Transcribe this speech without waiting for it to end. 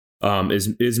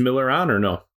Is Miller on or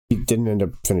no? He didn't end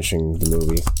up finishing the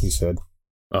movie, he said.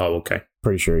 Oh, okay.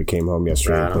 Pretty sure he came home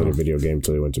yesterday and played a video game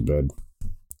until he went to bed.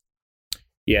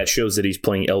 Yeah, it shows that he's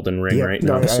playing Elden Ring right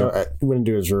now. I went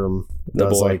into his room. I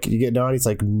was like, you getting on? He's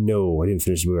like, no, I didn't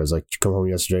finish the movie. I was like, did you come home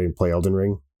yesterday and play Elden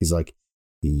Ring? He's like,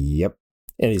 yep.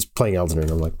 And he's playing Elden Ring.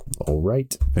 I'm like, all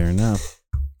right. Fair enough.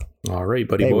 All right,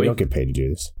 buddy boy. We don't get paid to do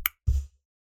this.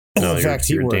 No, in fact,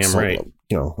 you're he works, damn right.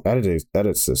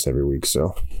 Edits this every week,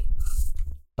 so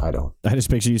I don't. I just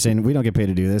picture you saying, we don't get paid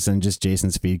to do this, and just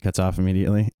Jason's feed cuts off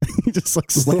immediately. He just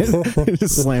like slams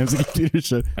the computer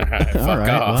shut. All right, All right.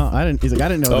 off. Well, he's like, I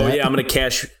didn't know that. Oh yeah, I'm gonna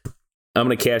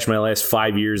cash my last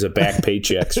 5 years of back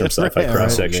paychecks from Sci-Fi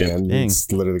Cross Section.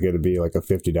 It's literally going to be like a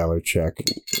 $50 check.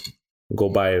 Go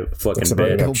buy a fucking Except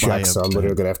bed. I'm literally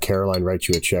going to have Caroline write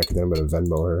you a check, and then I'm going to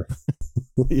Venmo her.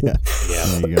 Yeah. Yeah.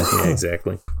 There you go. Yeah,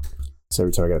 exactly. So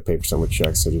every time I got to pay for someone with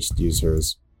checks, I just use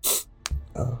hers.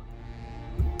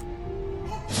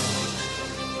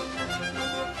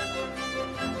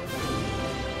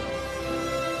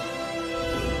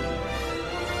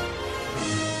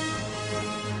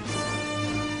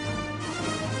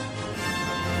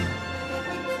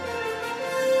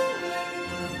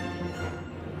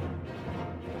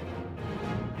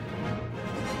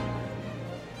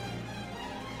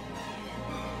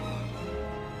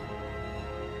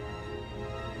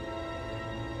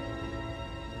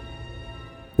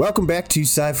 Welcome back to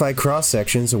Sci-Fi Cross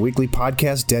Sections, a weekly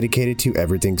podcast dedicated to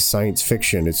everything science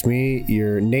fiction. It's me,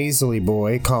 your nasally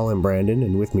boy, Colin Brandon,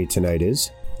 and with me tonight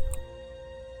is...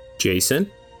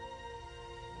 Jason.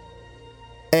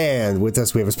 And with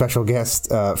us, we have a special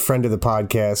guest, friend of the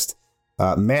podcast,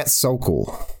 Matt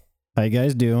Sokol. How you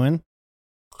guys doing?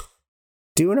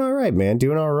 Doing all right, man.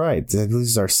 Doing all right. This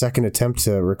is our second attempt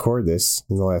to record this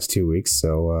in the last 2 weeks,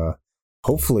 so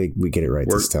hopefully we get it right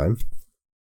this time.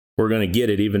 We're going to get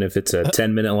it, even if it's a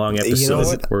 10-minute long episode. You know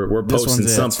what? We're posting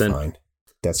something.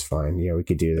 That's fine. Yeah, we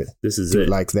could do that. This is it.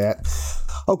 Like that.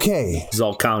 Okay. This is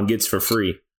all Colin gets for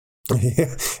free.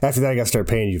 After that, I got to start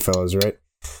paying you fellas, right?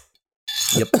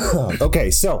 Yep. Okay,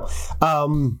 so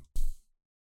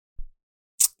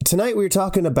tonight we were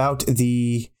talking about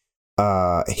the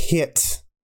hit,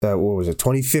 what was it,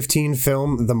 2015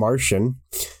 film, The Martian.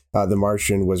 The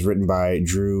Martian was written by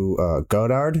Drew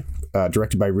Goddard,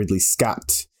 directed by Ridley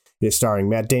Scott. It is starring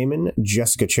Matt Damon,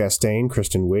 Jessica Chastain,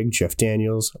 Kristen Wiig, Jeff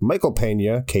Daniels, Michael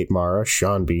Pena, Kate Mara,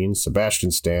 Sean Bean, Sebastian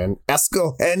Stan,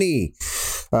 Eskel Henny,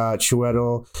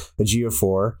 Chiwetel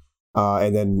Ejiofor,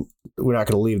 and then we're not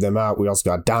going to leave them out. We also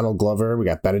got Donald Glover, we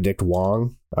got Benedict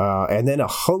Wong, and then a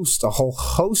whole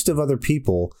host of other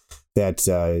people that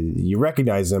you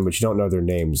recognize them, but you don't know their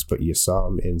names, but you saw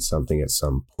them in something at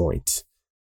some point.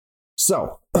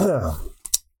 So,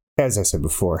 as I said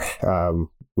before,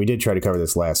 we did try to cover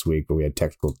this last week, but we had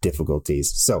technical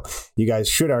difficulties. So you guys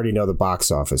should already know the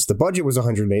box office. The budget was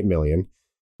 $108 million.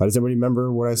 Does everybody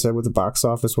remember what I said what the box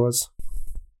office was?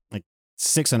 Like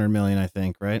 $600 million, I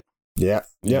think, right? Yeah.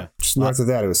 Just north of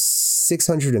that, it was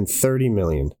 $630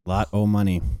 million. Lot of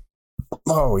money.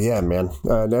 Oh, yeah, man.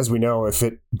 And as we know, if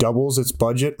it doubles its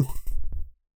budget,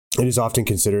 it is often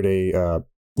considered a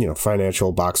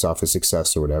financial box office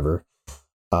success or whatever.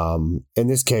 In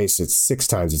this case, it's 6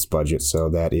 times its budget, so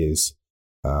that is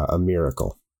a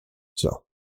miracle. So,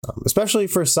 especially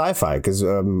for sci-fi, because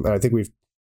I think we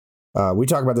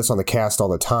talk about this on the cast all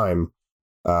the time.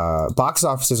 Box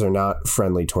offices are not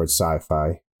friendly towards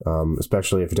sci-fi,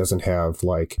 especially if it doesn't have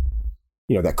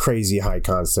that crazy high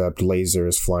concept,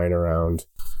 lasers flying around,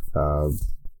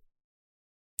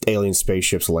 alien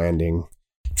spaceships landing,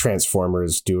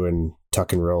 Transformers doing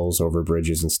tuck and rolls over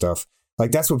bridges and stuff.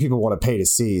 That's what people want to pay to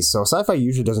see. So sci-fi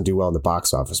usually doesn't do well in the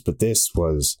box office, but this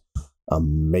was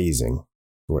amazing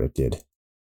for what it did.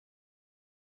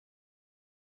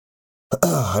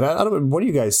 And I don't. What do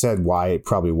you guys said? Why it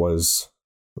probably was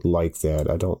like that?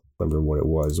 I don't remember what it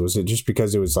was. Was it just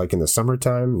because it was in the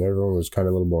summertime and everyone was kind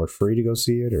of a little more free to go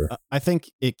see it, or? I think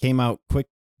it came out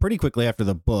pretty quickly after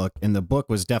the book, and the book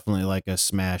was definitely like a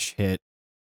smash hit,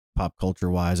 pop culture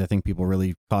wise. I think people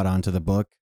really caught on to the book.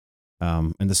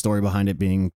 And the story behind it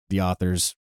being the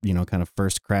author's, kind of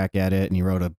first crack at it. And he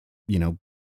wrote a,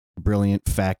 brilliant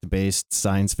fact-based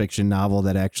science fiction novel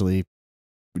that actually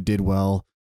did well.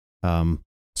 So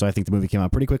I think the movie came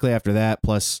out pretty quickly after that,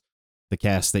 plus the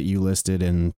cast that you listed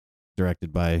and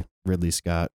directed by Ridley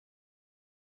Scott.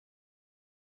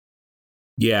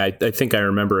 Yeah, I think I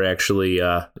remember actually,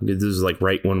 this was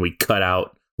right when we cut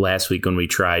out last week when we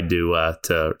tried to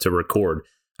record.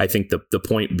 I think the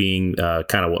point being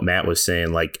kind of what Matt was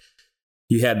saying,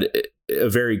 you had a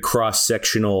very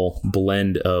cross-sectional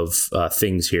blend of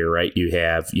things here, right? You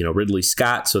have, Ridley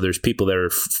Scott. So there's people that are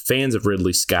fans of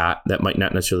Ridley Scott that might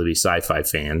not necessarily be sci-fi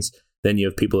fans. Then you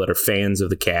have people that are fans of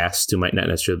the cast who might not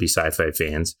necessarily be sci-fi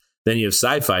fans. Then you have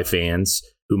sci-fi fans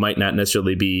who might not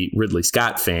necessarily be Ridley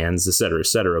Scott fans, et cetera, et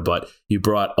cetera. But you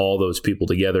brought all those people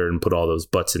together and put all those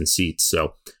butts in seats.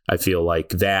 So I feel like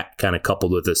that kind of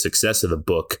coupled with the success of the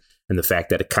book and the fact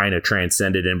that it kind of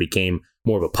transcended and became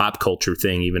more of a pop culture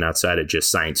thing, even outside of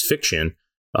just science fiction.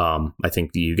 I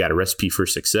think you got a recipe for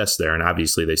success there. And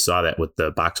obviously they saw that with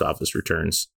the box office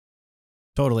returns.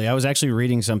 Totally. I was actually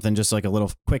reading something, just like a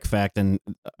little quick fact, and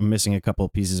I'm missing a couple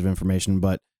of pieces of information,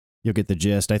 but you'll get the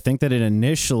gist. I think that it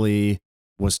initially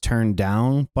was turned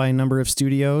down by a number of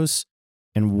studios.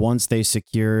 And once they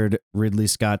secured Ridley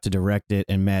Scott to direct it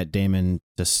and Matt Damon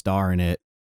to star in it,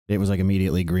 it was like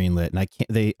immediately greenlit.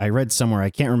 And I read somewhere, I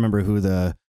can't remember who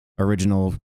the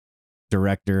original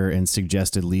director and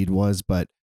suggested lead was, but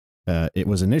it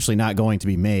was initially not going to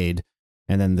be made.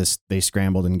 And then they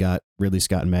scrambled and got Ridley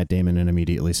Scott and Matt Damon, and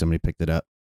immediately somebody picked it up.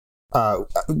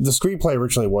 The screenplay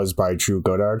originally was by Drew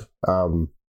Goddard.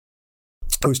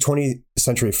 It was 20th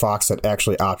Century Fox that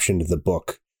actually optioned the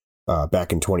book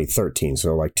back in 2013.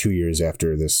 So like 2 years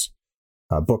after this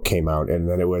book came out. And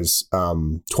then it was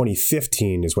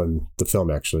 2015 is when the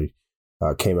film actually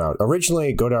came out.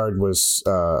 Originally, Goddard was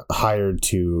hired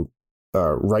to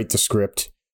write the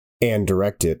script and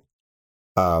direct it.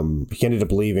 He ended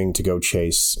up leaving to go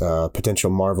chase potential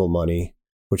Marvel money,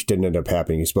 which didn't end up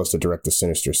happening. He's supposed to direct the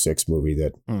Sinister Six movie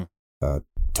that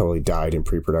totally died in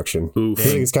pre-production. Oof. I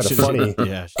think it's kind of funny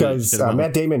because Yeah,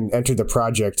 Matt Damon entered the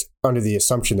project under the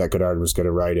assumption that Goddard was going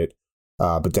to write it,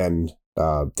 but then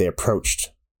they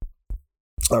approached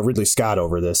Ridley Scott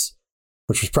over this,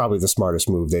 which was probably the smartest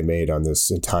move they made on this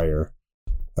entire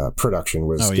production,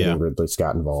 was getting Ridley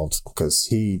Scott involved, because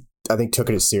he, I think, took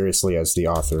it as seriously as the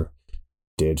author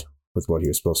did with what he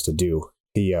was supposed to do.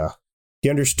 He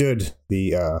understood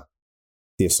the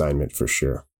assignment for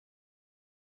sure.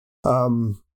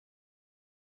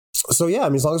 So yeah, I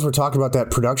mean, as long as we're talking about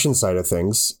that production side of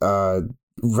things,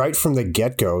 right from the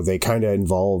get-go, they kind of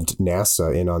involved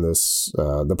NASA in on this,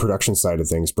 the production side of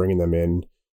things, bringing them in,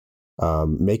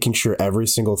 making sure every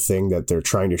single thing that they're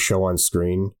trying to show on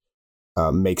screen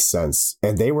makes sense.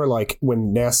 And they were like,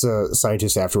 when NASA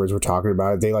scientists afterwards were talking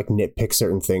about it, they like nitpick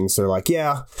certain things. They're like,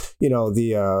 yeah,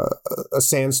 a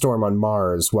sandstorm on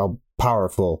Mars, while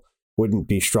powerful, wouldn't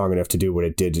be strong enough to do what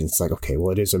it did. And it's like, okay,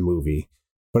 well, it is a movie.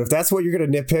 But if that's what you're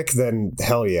going to nitpick, then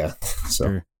hell yeah. So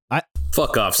sure.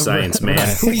 Fuck off, science,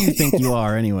 man. Who do you think you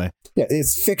are anyway? Yeah,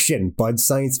 it's fiction, bud.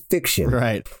 Science fiction.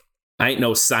 Right. I ain't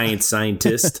no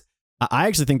scientist. I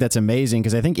actually think that's amazing,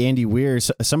 because I think Andy Weir,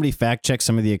 somebody fact checked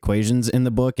some of the equations in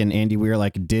the book, and Andy Weir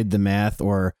like did the math,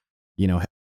 or,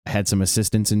 had some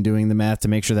assistance in doing the math to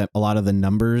make sure that a lot of the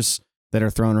numbers that are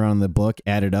thrown around in the book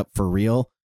added up for real.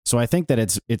 So I think that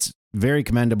it's very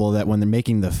commendable that when they're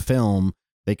making the film,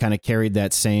 they kind of carried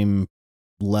that same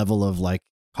level of like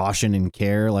caution and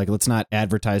care. Like, let's not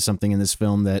advertise something in this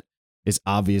film that is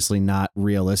obviously not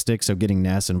realistic. So getting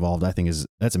NASA involved, I think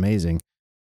that's amazing.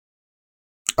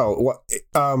 Oh, what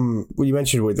you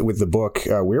mentioned with the book,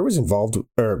 Weir was involved,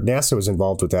 or NASA was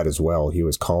involved with that as well. He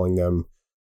was calling them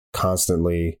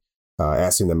constantly,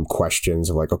 asking them questions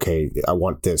of like, okay, I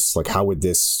want this. Like, how would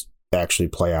this actually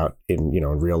play out in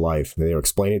real life? And they would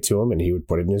explain it to him, and he would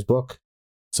put it in his book.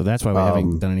 So that's why we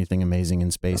haven't done anything amazing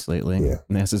in space lately. Yeah.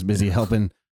 NASA's busy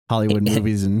helping Hollywood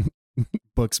movies and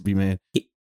books be made.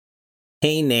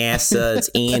 Hey NASA, it's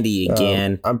Andy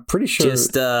again. I'm pretty sure.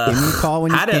 Just give me a call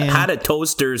when you can. How do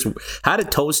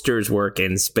toasters work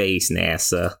in space,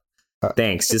 NASA?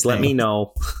 Thanks. Just let me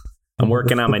know. I'm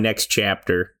working on my next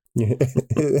chapter.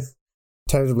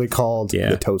 Tentatively called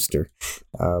the toaster.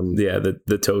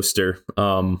 The toaster.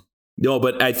 No,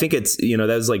 but I think it's that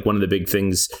was like one of the big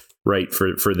things, right,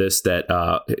 for this that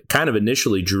kind of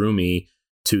initially drew me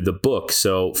to the book.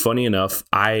 So funny enough,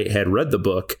 I had read the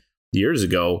book years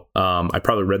ago. I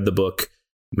probably read the book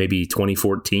maybe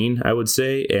 2014, I would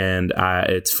say. And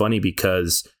it's funny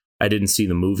because I didn't see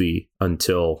the movie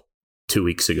until 2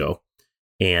 weeks ago.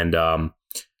 And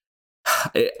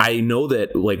I know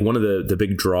that like one of the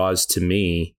big draws to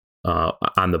me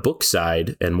on the book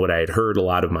side, and what I had heard a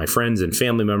lot of my friends and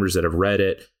family members that have read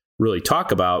it really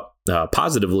talk about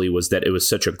positively, was that it was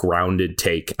such a grounded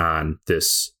take on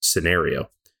this scenario.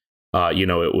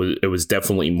 It was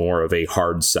definitely more of a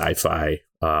hard sci-fi,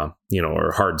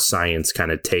 or hard science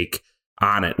kind of take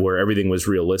on it, where everything was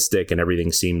realistic and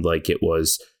everything seemed like it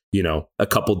was, a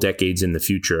couple decades in the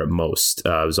future at most.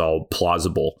 It was all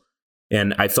plausible.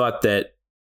 And I thought that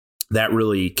that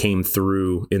really came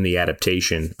through in the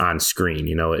adaptation on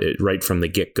screen. Right from the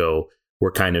get-go,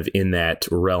 we're kind of in that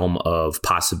realm of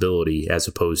possibility, as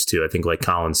opposed to, I think, like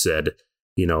Colin said,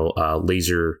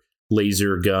 laser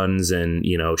guns and,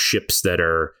 ships that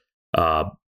are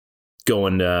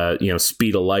going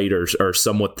speed of light or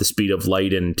somewhat the speed of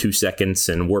light in 2 seconds,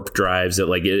 and warp drives.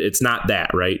 It's not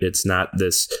that, right? It's not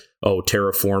this,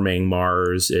 terraforming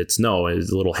Mars. It's a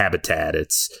little habitat.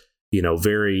 It's,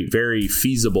 very, very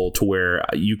feasible to where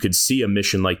you could see a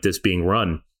mission like this being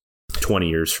run 20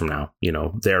 years from now,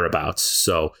 thereabouts.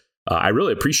 So I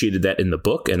really appreciated that in the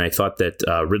book. And I thought that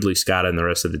Ridley Scott and the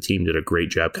rest of the team did a great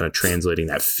job kind of translating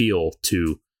that feel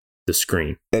to the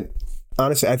screen. And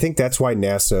honestly, I think that's why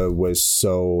NASA was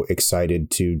so excited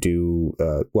to do,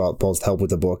 both help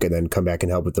with the book and then come back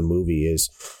and help with the movie. Is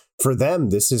for them,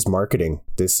 this is marketing.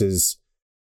 This is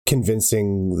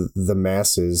convincing the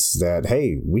masses that,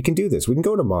 hey, we can do this. We can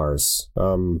go to Mars.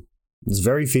 It's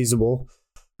very feasible.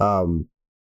 I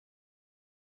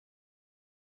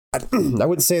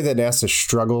wouldn't say that NASA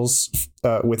struggles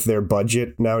with their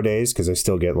budget nowadays, because they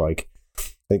still get I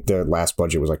think their last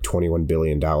budget was like $21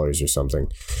 billion or something.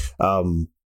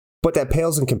 But that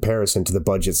pales in comparison to the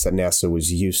budgets that NASA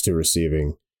was used to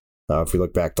receiving. If we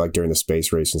look back during the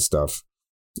space race and stuff,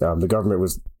 the government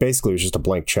was just a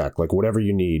blank check. Whatever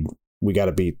you need, we got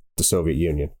to beat the Soviet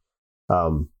Union.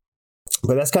 But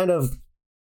that's kind of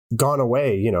gone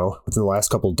away, within the last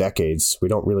couple decades. We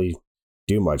don't really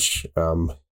do much.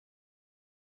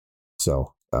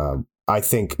 So I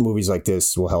think movies like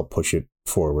this will help push it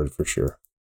forward for sure.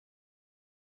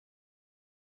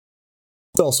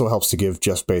 It also helps to give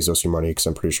Jeff Bezos your money, because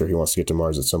I'm pretty sure he wants to get to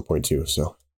Mars at some point too.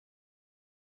 So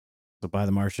buy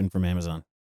The Martian from Amazon.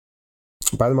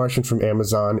 Buy The Martian from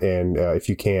Amazon, and if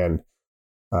you can,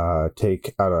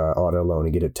 take out an auto loan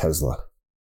and get a Tesla.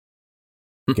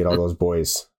 Get all those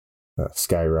boys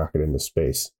skyrocket into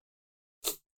space.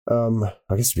 I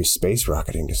guess it'd be space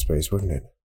rocketing to space, wouldn't it?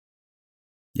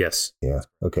 Yes. Yeah.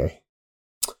 Okay.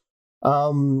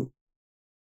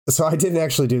 So I didn't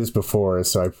actually do this before,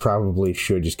 so I probably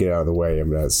should just get out of the way. I'm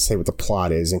going to say what the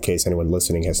plot is in case anyone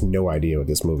listening has no idea what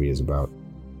this movie is about.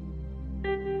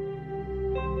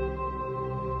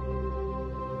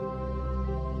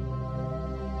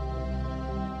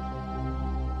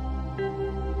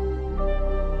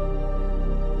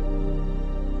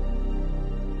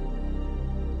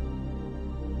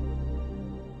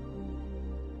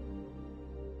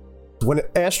 When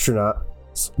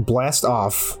astronauts blast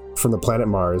off from the planet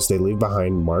Mars, they leave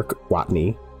behind Mark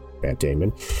Watney, Matt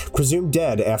Damon, presumed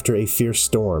dead after a fierce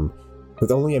storm.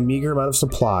 With only a meager amount of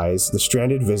supplies, the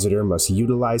stranded visitor must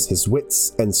utilize his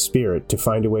wits and spirit to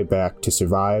find a way back to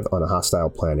survive on a hostile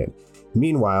planet.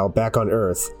 Meanwhile, back on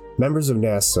Earth, members of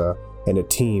NASA and a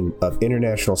team of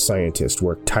international scientists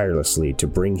work tirelessly to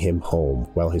bring him home,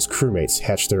 while his crewmates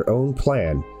hatch their own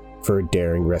plan for a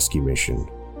daring rescue mission.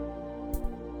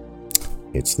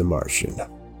 It's The Martian.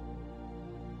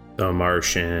 The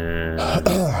Martian.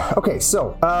 Okay,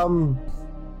 so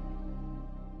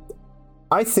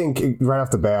I think right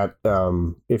off the bat,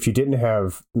 if you didn't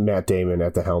have Matt Damon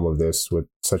at the helm of this with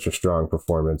such a strong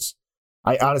performance,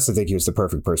 I honestly think he was the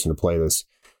perfect person to play this.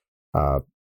 I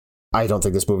don't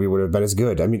think this movie would have been as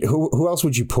good. I mean, who else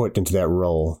would you put into that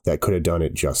role that could have done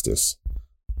it justice?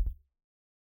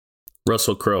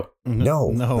 Russell Crowe. No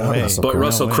way.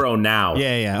 Russell Crowe now.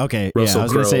 Yeah. Okay. Russell I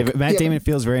was going to say, Crowe. Matt Damon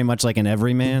feels very much like an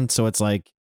everyman. So it's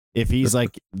like, if he's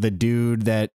like the dude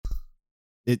that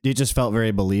it just felt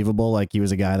very believable. Like he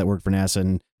was a guy that worked for NASA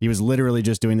and he was literally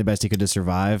just doing the best he could to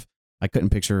survive. I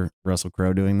couldn't picture Russell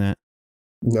Crowe doing that.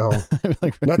 No.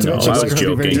 Not to mention, I was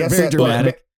joking. Very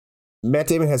dramatic. Matt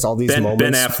Damon has all these moments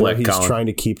Ben Affleck, where he's Colin. trying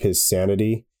to keep his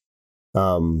sanity.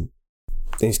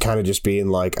 He's kind of just being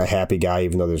like a happy guy,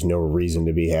 even though there's no reason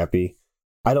to be happy.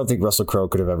 I don't think Russell Crowe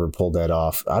could have ever pulled that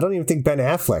off. I don't even think Ben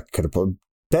Affleck could have pulled.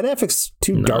 Ben Affleck's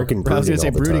too dark and brooding. I was going to say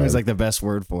brooding time. is like the best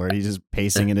word for it. He's just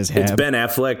pacing in his head. It's Ben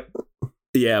Affleck.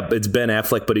 Yeah, it's Ben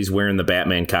Affleck, but he's wearing the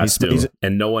Batman costume,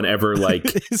 and no one ever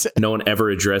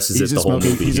addresses it the whole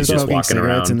movie. He's just walking cigarettes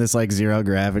around in this like zero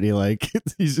gravity. Like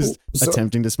he's just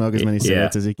attempting to smoke as many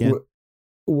cigarettes as he can.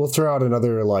 We'll throw out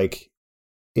another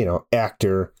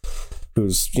actor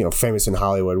who's famous in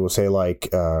Hollywood. We'll say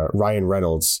Ryan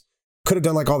Reynolds could have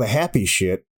done all the happy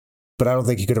shit, but I don't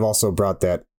think he could have also brought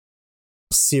that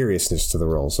seriousness to the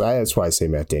role. So that's why I say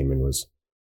Matt Damon was.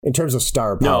 In terms of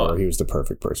star power, he was the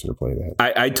perfect person to play that.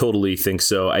 I totally think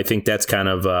so. I think that's kind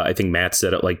of, I think Matt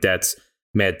said it that's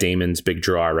Matt Damon's big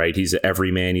draw, right? He's an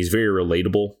everyman. He's very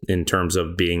relatable in terms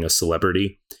of being a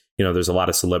celebrity. There's a lot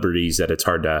of celebrities that it's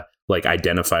hard to like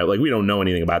identify, like we don't know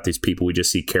anything about these people. We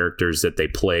just see characters that they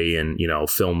play in, you know,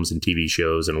 films and TV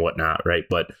shows and whatnot. Right.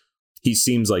 But he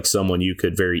seems like someone you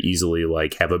could very easily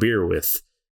like have a beer with.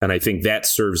 And I think that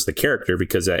serves the character,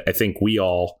 because I think we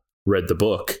all read the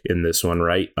book in this one,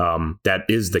 right? That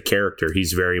is the character.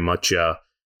 He's very much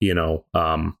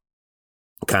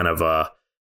kind of a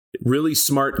really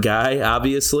smart guy,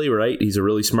 obviously, right? He's a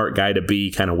really smart guy to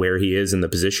be kind of where he is in the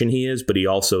position he is, but he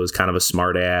also is kind of a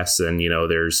smart ass. And, you know,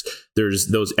 there's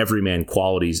those everyman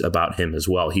qualities about him as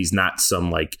well. He's not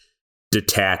some like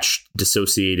detached,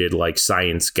 dissociated, like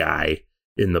science guy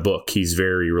in the book. He's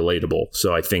very relatable.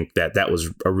 So I think that was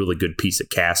a really good piece of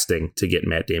casting to get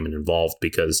Matt Damon involved,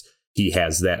 because he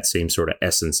has that same sort of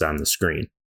essence on the screen.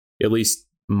 At least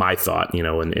my thought, you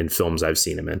know, in films I've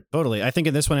seen him in. Totally. I think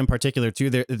in this one in particular, too,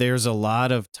 there's a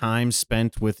lot of time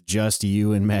spent with just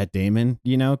you and Matt Damon,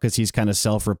 you know, because he's kind of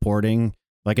self-reporting.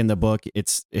 Like in the book,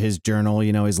 it's his journal,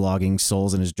 you know, he's logging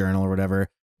souls in his journal or whatever.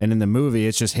 And in the movie,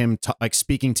 it's just him like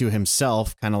speaking to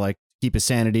himself, kind of like keep his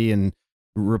sanity and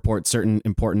report certain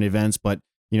important events. But,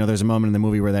 you know, there's a moment in the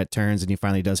movie where that turns and he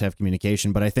finally does have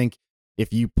communication. But I think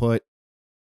if you put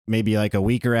maybe like a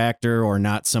weaker actor or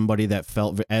not somebody that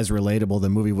felt as relatable, the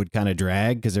movie would kind of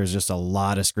drag, because there's just a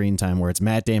lot of screen time where it's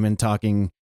Matt Damon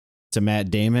talking to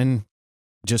Matt Damon,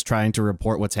 just trying to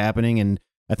report what's happening. And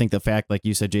I think the fact, like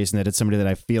you said, Jason, that it's somebody that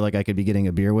I feel like I could be getting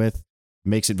a beer with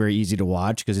makes it very easy to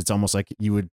watch, because it's almost like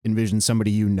you would envision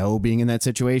somebody, you know, being in that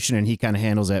situation. And he kind of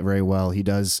handles that very well. He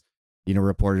does, you know,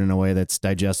 report it in a way that's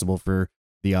digestible for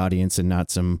the audience and not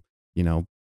some, you know,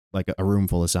 like a room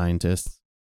full of scientists.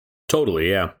 Totally,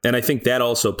 yeah. And I think that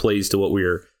also plays to what we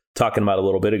were talking about a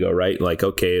little bit ago, right? Like,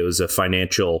 okay, it was a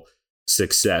financial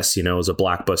success, you know, it was a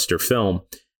blockbuster film.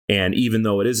 And even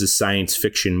though it is a science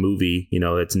fiction movie, you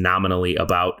know, it's nominally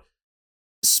about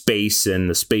space and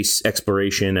the space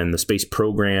exploration and the space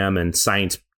program and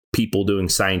science people doing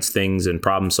science things and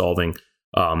problem solving,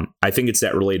 I think it's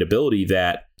that relatability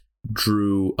that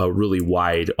drew a really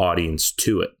wide audience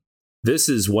to it. This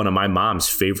is one of my mom's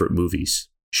favorite movies.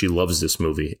 She loves this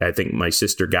movie. I think my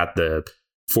sister got the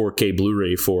 4K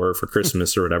Blu-ray for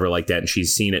Christmas or whatever like that, and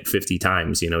she's seen it 50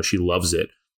 times. You know, she loves it.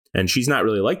 And she's not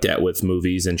really like that with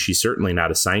movies, and she's certainly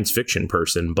not a science fiction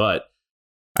person, but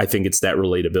I think it's that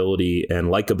relatability and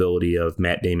likability of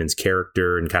Matt Damon's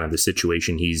character and kind of the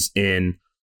situation he's in,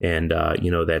 and,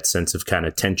 you know, that sense of kind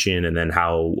of tension, and then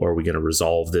how are we going to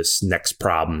resolve this next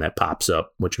problem that pops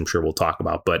up, which I'm sure we'll talk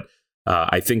about. But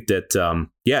I think that,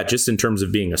 just in terms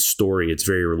of being a story, it's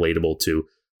very relatable to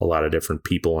a lot of different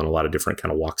people and a lot of different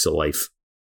kind of walks of life.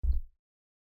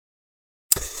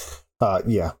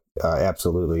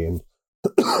 Absolutely. And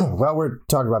while we're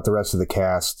talking about the rest of the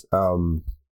cast,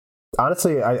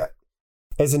 honestly,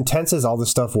 as intense as all the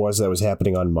stuff was that was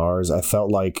happening on Mars, I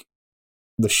felt like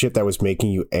the shit that was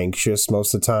making you anxious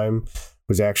most of the time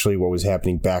was actually what was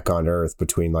happening back on Earth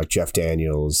between like Jeff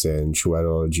Daniels and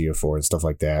Chiwetel Ejiofor and stuff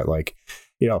like that. Like,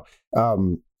 you know,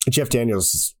 Jeff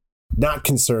Daniels is not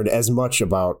concerned as much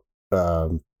about,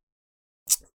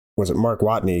 was it Mark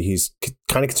Watney? He's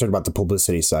kind of concerned about the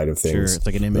publicity side of things. Sure, it's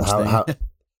like an image thing.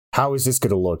 How is this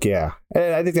going to look? Yeah.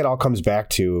 And I think that all comes back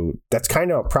to, that's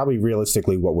kind of probably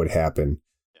realistically what would happen.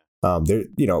 There,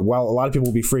 you know, while a lot of people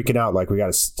will be freaking out, like we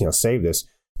got to, you know, save this,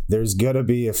 there's going to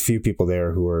be a few people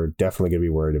there who are definitely going to be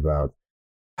worried about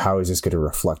how is this going to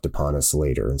reflect upon us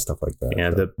later and stuff like that.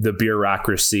 Yeah, the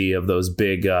bureaucracy of those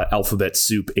big alphabet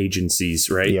soup agencies,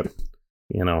 right? Yep.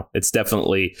 You know, it's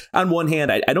definitely, on one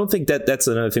hand, I don't think that's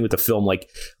another thing with the film. Like,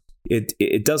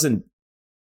 it doesn't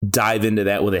dive into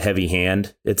that with a heavy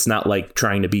hand. It's not like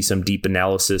trying to be some deep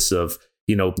analysis of,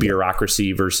 you know,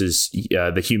 bureaucracy versus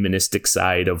the humanistic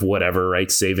side of whatever,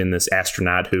 right? Saving this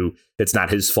astronaut who it's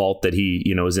not his fault that he,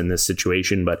 you know, is in this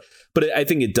situation. But I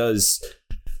think it does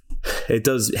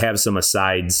have some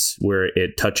asides where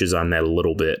it touches on that a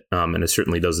little bit. And it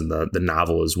certainly does in the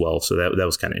novel as well. So that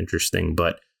was kind of interesting.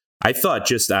 But I thought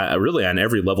just really on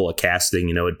every level of casting,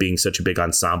 you know, it being such a big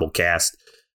ensemble cast,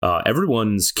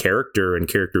 everyone's character and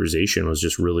characterization was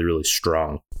just really, really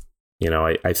strong. You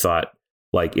know, I thought,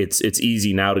 like, it's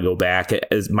easy now to go back.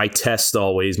 As my test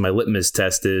always, my litmus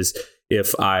test is,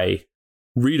 if I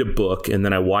read a book and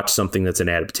then I watch something that's an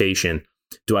adaptation,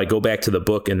 do I go back to the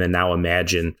book and then now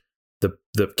imagine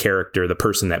the character, the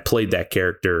person that played that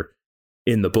character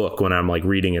in the book when I'm like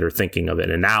reading it or thinking of it?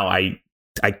 And now I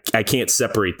can't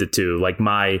separate the two. Like,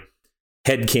 my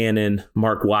headcanon,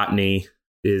 Mark Watney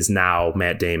is now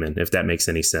Matt Damon, if that makes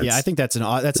any sense. Yeah, I think that's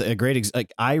a great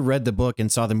like, I read the book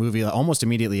and saw the movie almost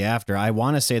immediately after. I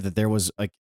want to say that there was,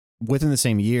 like, within the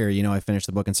same year, you know, I finished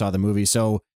the book and saw the movie.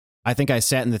 So I think I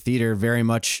sat in the theater very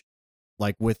much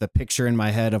like with a picture in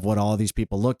my head of what all these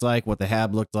people looked like, what the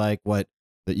Hab looked like, what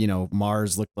the, you know,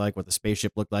 Mars looked like, what the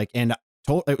spaceship looked like. And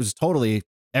it was totally,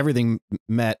 everything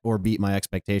met or beat my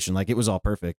expectation. Like it was all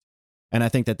perfect. And I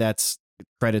think that that's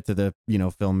credit to the, you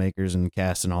know, filmmakers and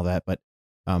cast and all that. But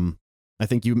I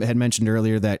think you had mentioned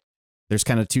earlier that there's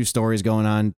kind of two stories going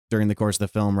on during the course of the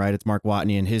film, right? It's Mark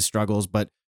Watney and his struggles, but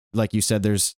like you said,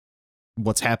 there's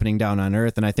what's happening down on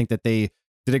Earth. And I think that they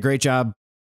did a great job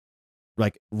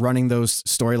like running those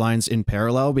storylines in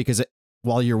parallel, because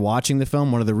while you're watching the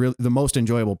film, one of the most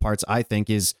enjoyable parts, I think,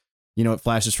 is, you know, it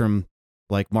flashes from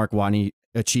like Mark Watney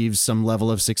achieves some level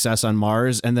of success on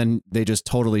Mars, and then they just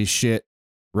totally shit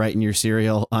right in your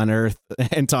cereal on Earth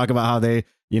and talk about how they,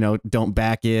 you know, don't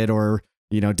back it, or,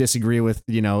 you know, disagree with,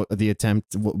 you know, the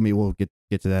attempt. We'll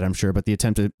get to that, I'm sure, but the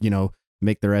attempt to, you know,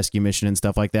 make the rescue mission and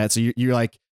stuff like that. So you're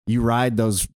like, you ride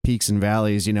those peaks and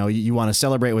valleys, you know, you want to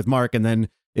celebrate with Mark, and then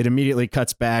it immediately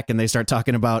cuts back and they start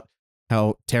talking about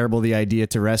how terrible the idea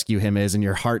to rescue him is, and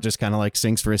your heart just kind of like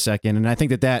sinks for a second. And I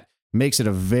think that makes it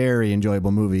a very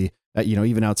enjoyable movie, you know,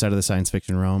 even outside of the science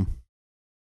fiction realm.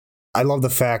 I love the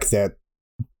fact that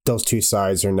those two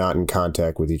sides are not in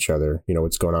contact with each other. You know,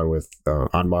 what's going on with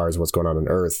on Mars, what's going on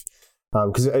Earth.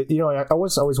 Because, you know, I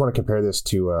always want to compare this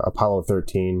to Apollo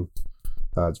 13.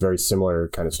 It's a very similar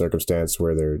kind of circumstance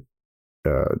where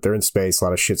they're in space, a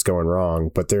lot of shit's going wrong,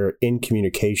 but they're in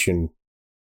communication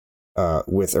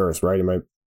with Earth, right? Am I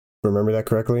remember that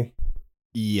correctly?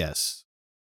 Yes.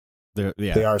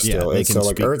 They are still. Yeah, so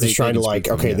like Earth is trying to like,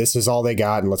 okay, this is all they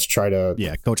got, and let's try to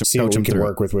see what we can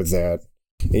work with that.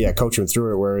 Yeah, coach him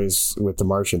through it. Whereas with the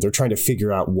Martian, they're trying to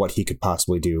figure out what he could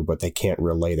possibly do, but they can't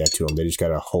relay that to him. They just got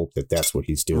to hope that that's what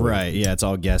he's doing. Right. Yeah, it's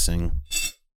all guessing.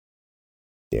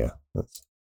 Yeah, that's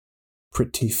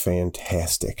pretty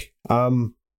fantastic.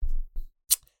 So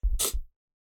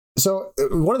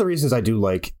one of the reasons I do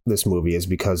like this movie is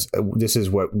because this is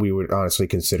what we would honestly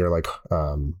consider like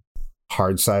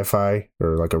hard sci-fi,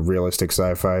 or like a realistic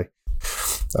sci-fi.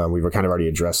 We were kind of already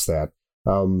addressed that.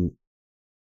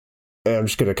 And I'm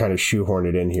just going to kind of shoehorn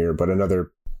it in here, but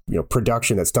another, you know,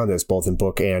 production that's done this both in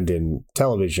book and in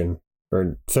television or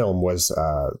in film was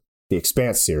the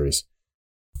Expanse series.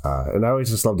 And I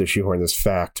always just love to shoehorn this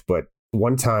fact, but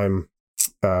one time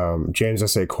James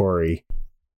S.A. Corey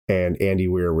and Andy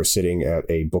Weir were sitting at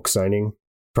a book signing,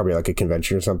 probably like a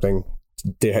convention or something.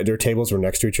 Their tables were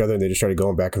next to each other, and they just started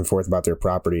going back and forth about their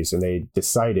properties, and they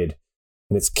decided,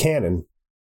 and it's canon,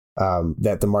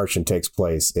 that The Martian takes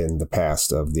place in the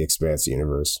past of the Expanse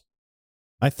universe.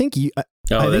 I think you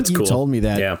cool. told me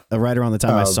that right around the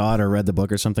time I saw it or read the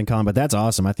book or something, Colin, but that's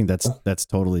awesome. I think that's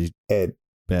totally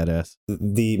badass.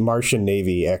 The Martian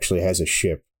Navy actually has a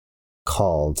ship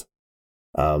called,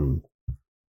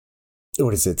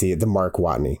 what is it? The Mark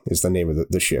Watney is the name of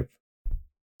the ship.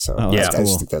 So I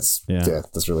just think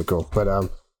that's really cool.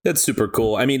 But that's super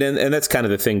cool. I mean, and that's kind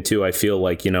of the thing too. I feel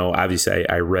like, you know, obviously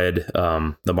I read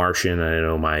The Martian. I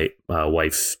know my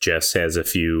wife Jess has a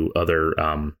few other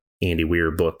Andy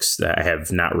Weir books that I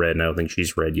have not read, and I don't think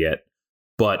she's read yet.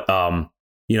 But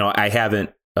you know, I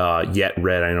haven't yet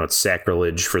read. I know it's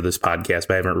sacrilege for this podcast,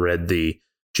 but I haven't read the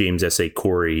James S.A.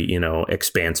 Corey, you know,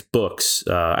 Expanse books.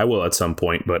 I will at some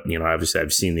point, but, you know, obviously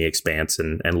I've seen The Expanse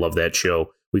and love that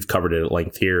show. We've covered it at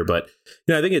length here, but,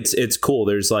 you know, I think it's cool.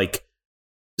 There's like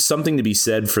something to be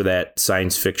said for that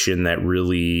science fiction that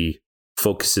really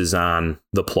focuses on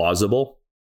the plausible.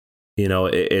 You know,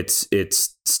 it's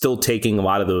still taking a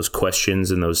lot of those questions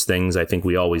and those things I think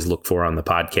we always look for on the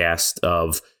podcast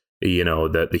of, you know,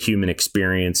 the human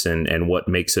experience and what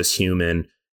makes us human,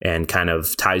 and kind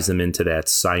of ties them into that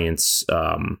science,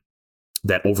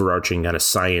 that overarching kind of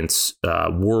science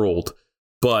world,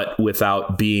 but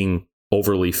without being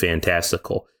overly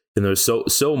fantastical. And there's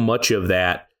so much of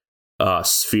that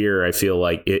sphere. I feel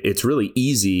like it's really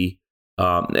easy.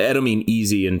 I don't mean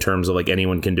easy in terms of like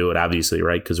anyone can do it, obviously,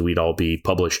 right? Because we'd all be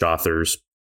published authors.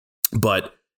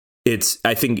 But it's,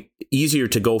 I think, easier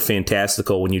to go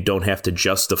fantastical when you don't have to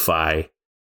justify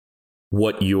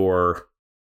what your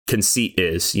conceit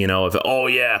is, you know, if,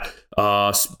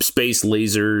 space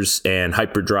lasers and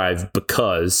hyperdrive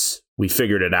because we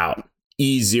figured it out.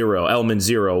 E0, element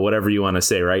zero, whatever you want to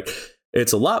say, right?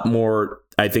 It's a lot more,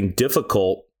 I think,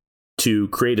 difficult to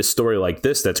create a story like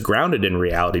this that's grounded in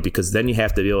reality, because then you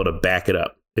have to be able to back it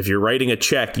up. If you're writing a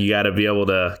check, you got to be able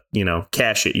to, you know,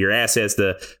 cash it. Your ass has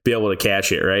to be able to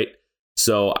cash it, right?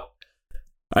 So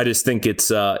I just think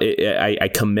it's I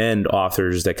commend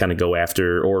authors that kind of go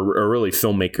after, or really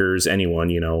filmmakers, anyone,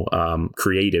 you know,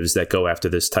 creatives that go after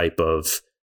this type of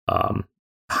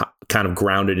kind of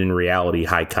grounded in reality,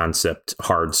 high concept,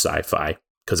 hard sci-fi.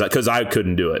 because I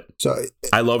couldn't do it. So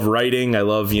I love writing. I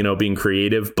love, being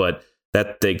creative, but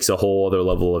that takes a whole other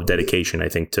level of dedication, I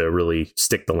think, to really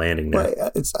stick the landing there.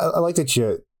 Right. I like that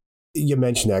you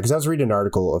mentioned that, because I was reading an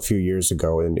article a few years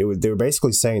ago, and they were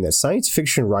basically saying that science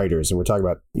fiction writers, and we're talking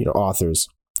about authors,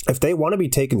 if they want to be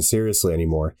taken seriously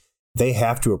anymore, they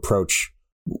have to approach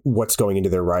what's going into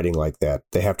their writing like that.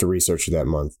 They have to research it that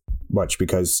much,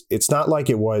 because it's not like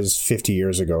it was 50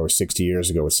 years ago or 60 years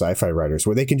ago with sci-fi writers,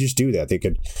 where they can just do that. They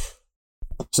could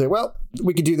say, well,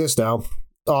 we could do this now.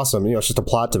 Awesome. It's just a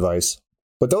plot device.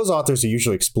 But those authors are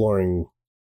usually exploring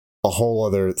a whole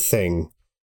other thing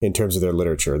in terms of their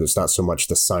literature. There's not so much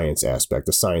the science aspect.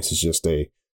 The science is just a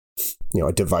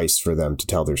device for them to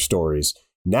tell their stories.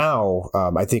 Now,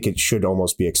 I think it should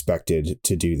almost be expected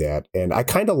to do that. And I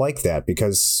kind of like that,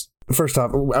 because first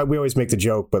off, we always make the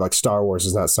joke, but like Star Wars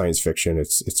is not science fiction.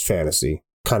 It's fantasy,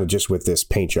 kind of just with this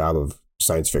paint job of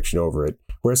science fiction over it.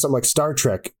 Whereas something like Star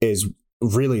Trek is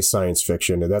really science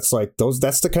fiction. And that's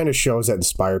the kind of shows that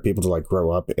inspire people to like grow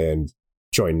up and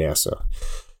join NASA.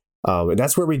 And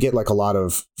that's where we get like a lot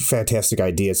of fantastic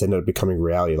ideas that end up becoming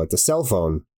reality. Like the cell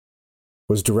phone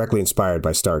was directly inspired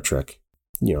by Star Trek.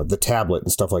 The tablet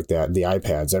and stuff like that, the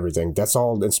iPads, everything, that's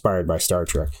all inspired by Star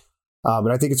Trek.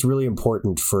 And I think it's really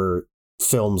important for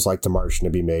films like The Martian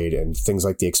to be made and things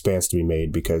like The Expanse to be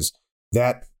made, because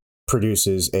that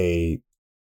produces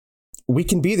we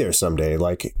can be there someday.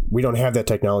 Like, we don't have that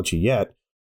technology yet,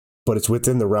 but it's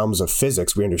within the realms of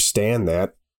physics. We understand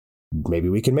that. Maybe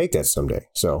we can make that someday.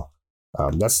 So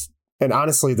and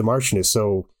honestly, The Martian is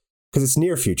because it's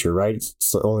near future, right?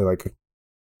 It's only like...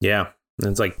 Yeah.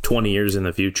 It's like 20 years in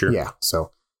the future. Yeah,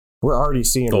 so we're already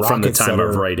seeing rockets from the time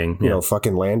of writing,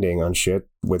 fucking landing on shit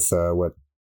with what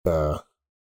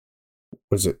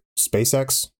was it?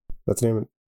 SpaceX? That's the name of it?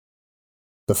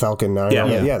 The Falcon 9.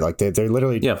 Yeah. Like they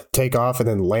literally take off and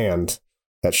then land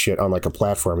that shit on like a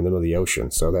platform in the middle of the ocean.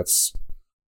 So that's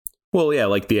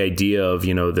like the idea of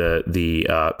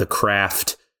the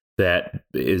craft that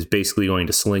is basically going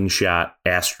to slingshot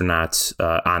astronauts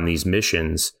on these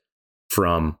missions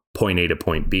from point A to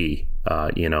point B,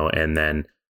 and then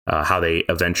how they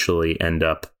eventually end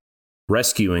up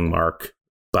rescuing Mark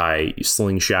by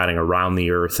slingshotting around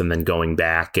the Earth and then going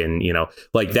back. And,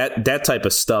 like that type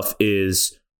of stuff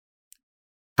is,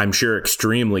 I'm sure,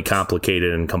 extremely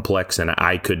complicated and complex. And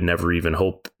I could never even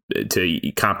hope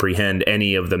to comprehend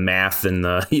any of the math and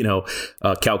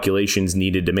the, calculations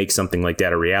needed to make something like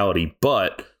that a reality.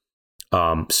 But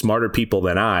smarter people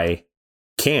than I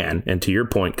can. And to your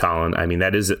point, Colin, I mean,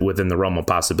 that is within the realm of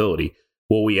possibility.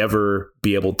 Will we ever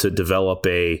be able to develop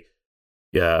a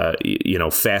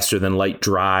faster than light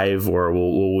drive, or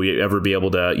will we ever be able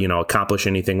to accomplish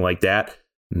anything like that?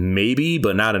 Maybe,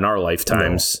 but not in our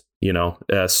lifetimes. No.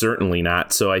 Certainly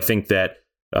not. So I think that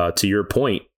to your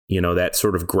point, that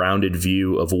sort of grounded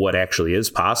view of what actually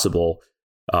is possible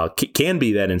can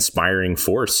be that inspiring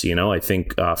force. I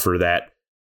think for that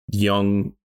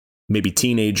young, maybe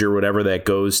teenager, whatever, that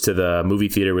goes to the movie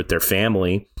theater with their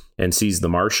family and sees The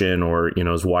Martian, or,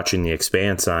 is watching The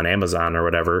Expanse on Amazon or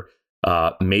whatever,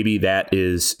 maybe that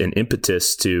is an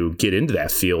impetus to get into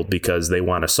that field because they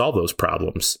want to solve those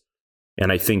problems.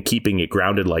 And I think keeping it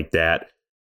grounded like that,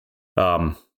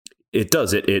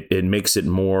 it makes it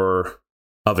more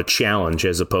of a challenge,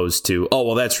 as opposed to, oh,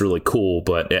 well, that's really cool,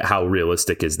 but how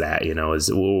realistic is that?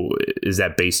 Is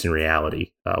that based in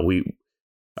reality? We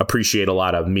appreciate a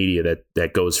lot of media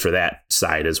that goes for that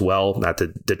side as well. Not to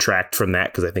detract from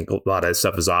that, because I think a lot of that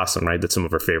stuff is awesome, right? That's some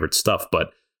of our favorite stuff.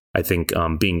 But I think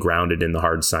being grounded in the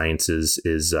hard sciences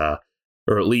is, or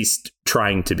at least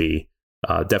trying to be,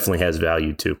 definitely has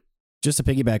value too. Just to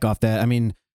piggyback off that, I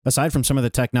mean, aside from some of the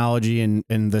technology and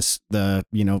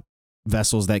the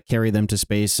vessels that carry them to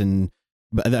space, and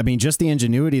I mean, just the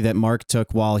ingenuity that Mark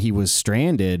took while he was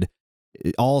stranded,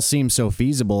 it all seems so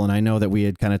feasible. And I know that we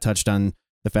had kind of touched on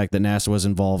the fact that NASA was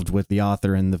involved with the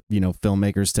author and the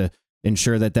filmmakers to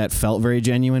ensure that felt very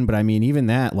genuine. But I mean, even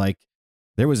that, like,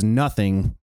 there was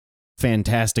nothing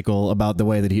fantastical about the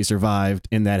way that he survived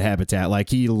in that habitat.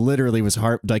 Like, he literally was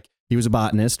he was a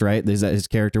botanist, right? His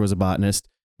character was a botanist,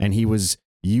 and he was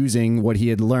using what he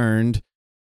had learned,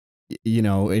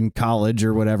 in college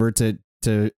or whatever, to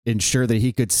ensure that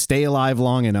he could stay alive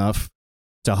long enough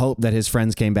to hope that his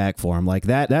friends came back for him. Like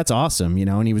that's awesome,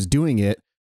 and he was doing it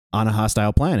on a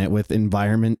hostile planet with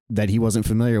environment that he wasn't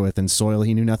familiar with and soil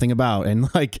he knew nothing about,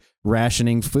 and like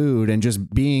rationing food and just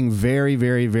being very,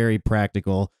 very, very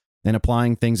practical and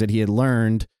applying things that he had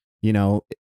learned,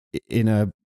 in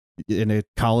a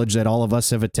college that all of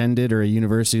us have attended, or a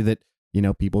university that,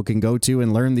 people can go to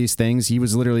and learn these things. He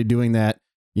was literally doing that,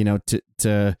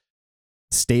 to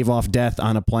stave off death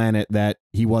on a planet that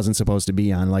he wasn't supposed to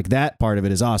be on. Like, that part of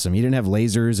it is awesome. He didn't have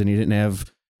lasers and he didn't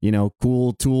have,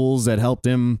 cool tools that helped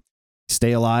him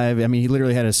stay alive. I mean, he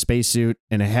literally had a spacesuit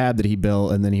and a hab that he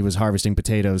built, and then he was harvesting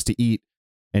potatoes to eat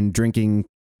and drinking,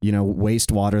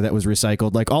 wastewater that was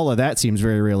recycled. Like, all of that seems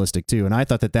very realistic too. And I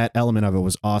thought that element of it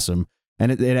was awesome.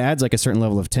 And it adds like a certain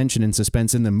level of tension and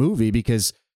suspense in the movie,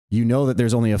 because that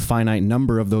there's only a finite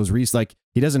number of those like,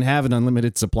 he doesn't have an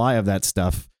unlimited supply of that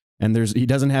stuff. And he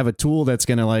doesn't have a tool that's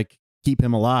going to like keep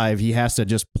him alive. He has to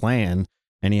just plan,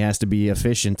 and he has to be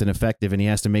efficient and effective, and he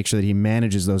has to make sure that he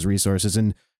manages those resources.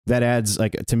 And that adds,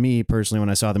 like, to me personally, when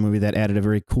I saw the movie, that added a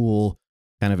very cool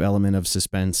kind of element of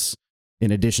suspense,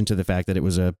 in addition to the fact that it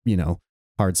was a,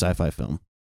 hard sci-fi film.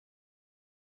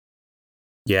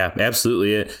 Yeah,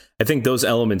 absolutely. I think those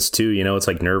elements too, it's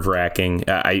like nerve wracking.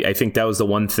 I think that was the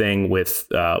one thing with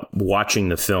watching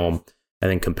the film, I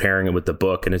think comparing it with the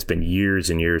book, and it's been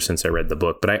years and years since I read the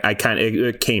book, but I kind of,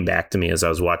 it came back to me as I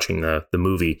was watching the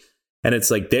movie. And it's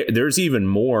like, there's even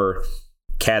more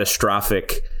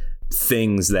catastrophic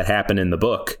things that happen in the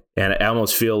book. And I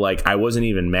almost feel like I wasn't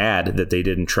even mad that they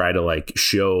didn't try to like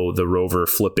show the rover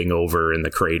flipping over in the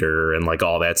crater and like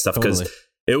all that stuff. Because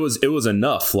it was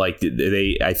enough. Like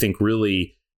I think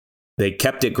really, they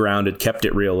kept it grounded, kept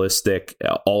it realistic.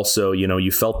 Also,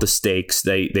 you felt the stakes.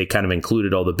 They kind of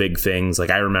included all the big things. Like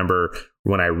I remember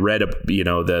when I read,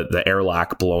 the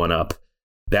airlock blowing up,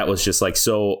 that was just like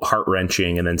so heart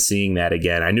wrenching. And then seeing that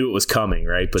again, I knew it was coming,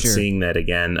 right? But Sure. Seeing that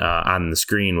again on the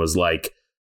screen was like,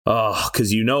 oh,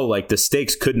 because like the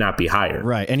stakes could not be higher.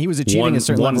 Right. And he was achieving a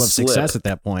certain level of success at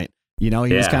that point. He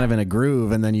was kind of in a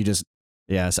groove, and then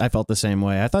yes, I felt the same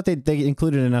way. I thought they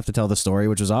included enough to tell the story,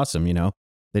 which was awesome.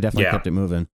 They definitely kept it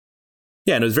moving.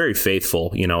 Yeah, and it was very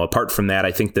faithful. Apart from that,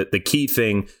 I think that the key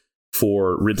thing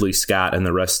for Ridley Scott and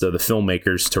the rest of the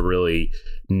filmmakers to really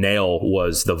nail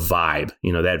was the vibe.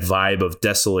 That vibe of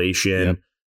desolation,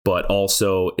 but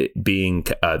also it being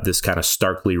this kind of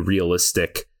starkly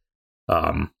realistic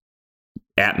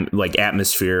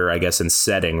atmosphere, I guess, and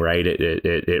setting. Right,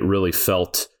 it really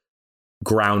felt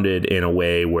grounded in a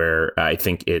way where I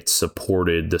think it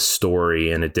supported the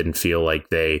story, and it didn't feel like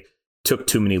they took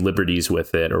too many liberties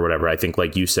with it or whatever. I think,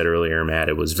 like you said earlier, Matt,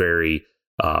 it was very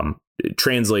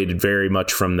translated very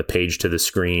much from the page to the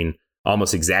screen,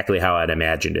 almost exactly how I'd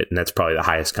imagined it. And that's probably the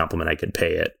highest compliment I could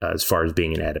pay it as far as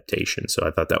being an adaptation. So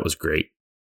I thought that was great.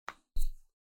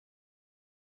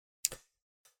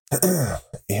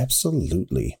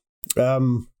 Absolutely.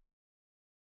 So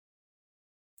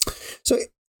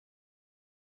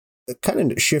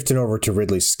kind of shifting over to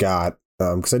Ridley Scott,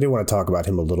 because I do want to talk about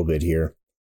him a little bit here.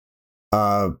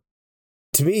 To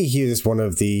me, he is one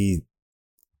of the,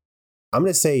 I'm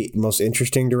going to say, most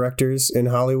interesting directors in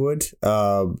Hollywood.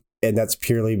 And that's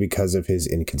purely because of his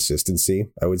inconsistency,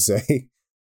 I would say.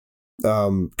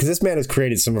 Because this man has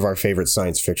created some of our favorite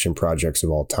science fiction projects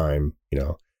of all time.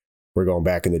 We're going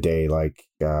back in the day, like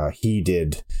he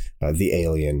did The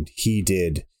Alien. He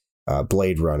did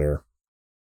Blade Runner.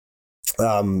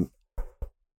 And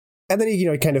then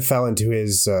he kind of fell into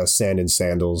his Sand and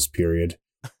Sandals period.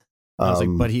 I was like,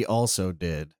 but he also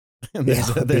did.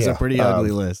 There's a pretty ugly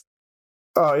list.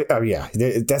 Oh yeah,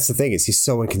 that's the thing, is he's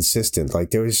so inconsistent. Like,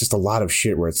 there was just a lot of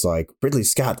shit where it's like, Ridley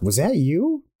Scott, was that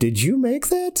you? Did you make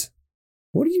that?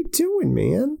 What are you doing,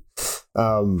 man?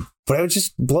 But it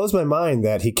just blows my mind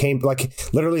that he came, like,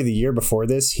 literally the year before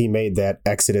this, he made that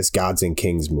Exodus Gods and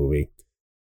Kings movie,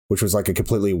 which was like a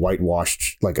completely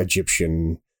whitewashed, like,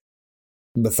 Egyptian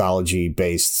mythology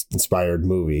based inspired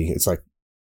movie. It's like,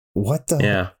 what the?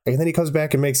 Yeah. And then he comes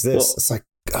back and makes this. Well, it's like,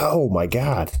 oh my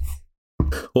God.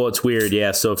 Well, it's weird.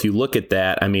 Yeah. So if you look at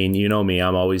that, I mean, me,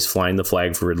 I'm always flying the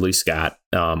flag for Ridley Scott.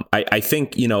 I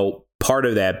think, part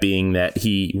of that being that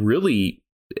he really,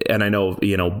 and I know,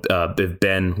 if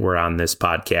Ben were on this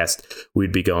podcast,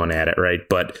 we'd be going at it, right?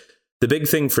 But the big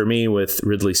thing for me with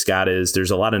Ridley Scott is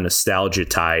there's a lot of nostalgia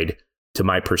tied to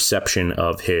my perception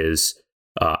of his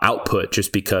output,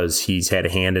 just because he's had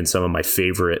a hand in some of my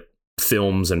favorite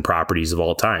films and properties of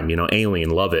all time.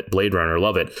 Alien, love it. Blade Runner,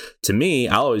 love it. To me,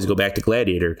 I'll always go back to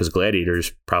Gladiator, because Gladiator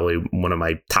is probably one of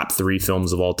my top 3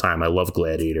 films of all time. I love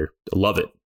Gladiator. I love it.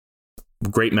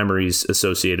 Great memories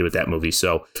associated with that movie.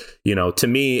 So, to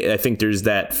me, I think there's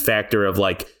that factor of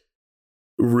like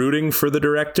rooting for the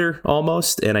director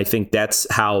almost. And I think that's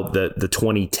how the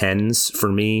 2010s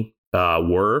for me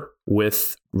were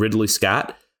with Ridley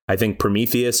Scott. I think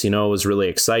Prometheus, was really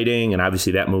exciting. And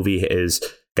obviously that movie has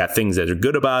got things that are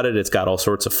good about it. It's got all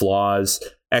sorts of flaws.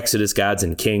 Exodus Gods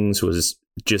and Kings was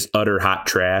just utter hot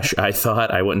trash. I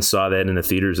thought I went and saw that in the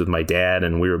theaters with my dad,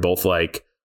 and we were both like,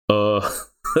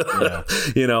 Yeah.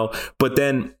 You know, but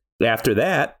then after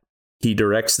that, he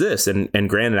directs this. And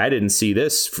granted, I didn't see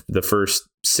this the first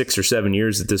 6 or 7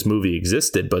 years that this movie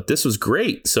existed, but this was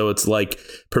great. So it's like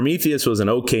Prometheus was an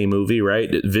okay movie, right?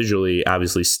 Visually,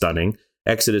 obviously stunning.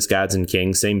 Exodus, Gods and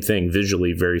Kings, same thing.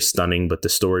 Visually very stunning, but the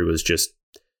story was just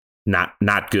not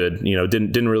good. You know,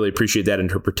 didn't really appreciate that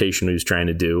interpretation he was trying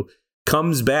to do.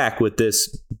 Comes back with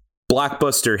this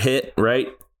blockbuster hit, right?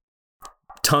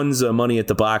 Tons of money at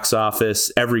the box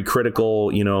office, every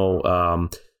critical, you know,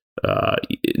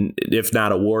 if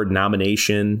not award,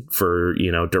 nomination for,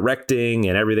 you know, directing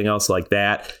and everything else like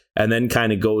that. And then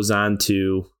kind of goes on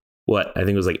to what I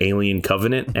think it was like Alien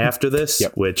Covenant after this,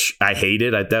 Yep. which I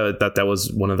hated. I thought that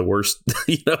was one of the worst,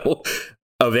 you know,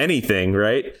 of anything.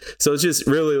 Right. So it's just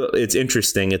really, it's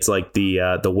interesting. It's like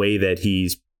the way that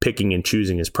he's picking and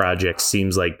choosing his projects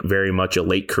seems like very much a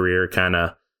late career kind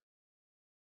of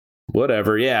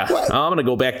whatever. Yeah. What? I'm going to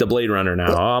go back to Blade Runner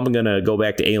now. I'm going to go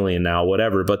back to Alien now,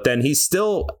 whatever. But then he's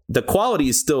still, the quality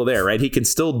is still there, right? He can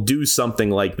still do something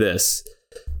like this.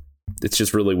 It's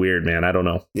just really weird, man. I don't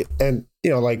know. And, you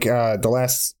know, like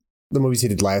the movies he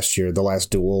did last year, The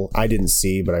Last Duel, I didn't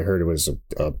see, but I heard it was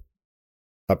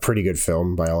a pretty good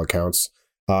film by all accounts.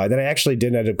 Then I actually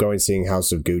did end up going seeing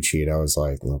House of Gucci, and I was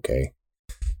like, okay.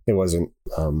 It wasn't,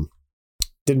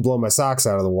 didn't blow my socks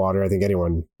out of the water. I think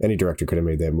any director could have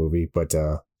made that movie, but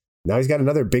now he's got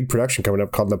another big production coming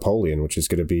up called Napoleon, which is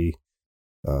going to be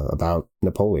about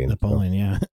Napoleon. Napoleon,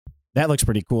 yeah. That looks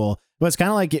pretty cool. But it's kind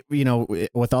of like, you know,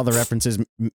 with all the references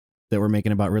that we're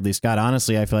making about Ridley Scott,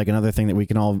 honestly, I feel like another thing that we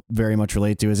can all very much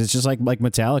relate to is it's just like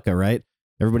Metallica, right?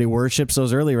 Everybody worships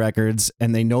those early records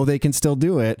and they know they can still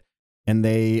do it. And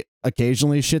they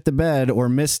occasionally shit the bed or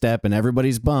misstep and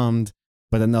everybody's bummed.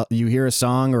 But then you hear a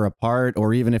song or a part,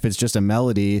 or even if it's just a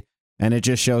melody, and it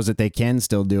just shows that they can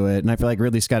still do it. And I feel like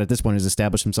Ridley Scott at this point has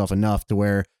established himself enough to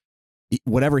where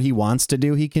whatever he wants to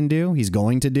do, he can do. He's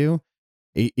going to do.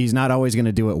 He's not always going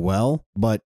to do it well,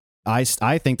 but I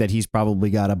think that he's probably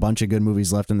got a bunch of good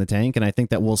movies left in the tank, and I think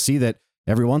that we'll see that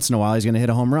every once in a while he's going to hit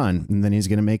a home run, and then he's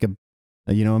going to make a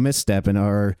misstep,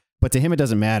 but to him it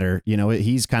doesn't matter. You know,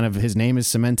 he's kind of, his name is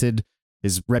cemented.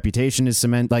 His reputation is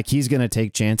cement. Like, he's going to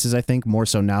take chances, I think, more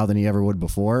so now than he ever would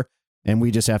before. And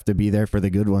we just have to be there for the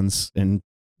good ones and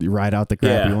ride out the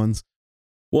crappy ones.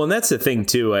 Well, and that's the thing,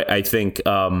 too. I think,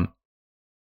 to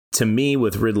me,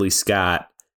 with Ridley Scott,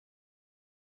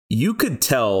 you could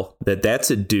tell that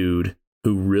that's a dude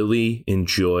who really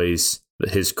enjoys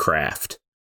his craft,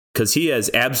 because he has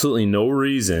absolutely no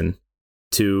reason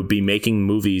to be making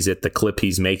movies at the clip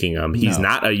he's making them. He's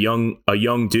not a young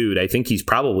dude. I think he's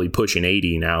probably pushing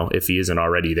 80 now, if he isn't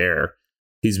already there.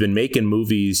 He's been making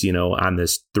movies, you know, on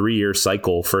this 3-year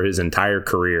cycle for his entire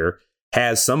career,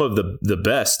 has some of the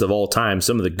best of all time,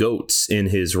 some of the GOATs in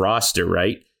his roster,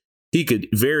 right? He could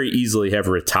very easily have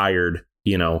retired,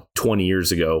 you know, 20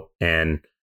 years ago and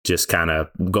just kind of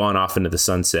gone off into the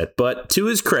sunset. But to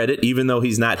his credit, even though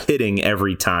he's not hitting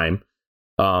every time,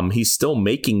 he's still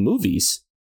making movies,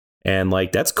 and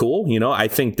like, that's cool. You know, I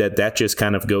think that just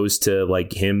kind of goes to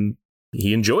like him.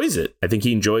 He enjoys it. I think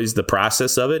he enjoys the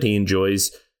process of it. He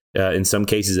enjoys, in some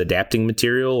cases, adapting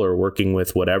material or working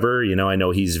with whatever. You know, I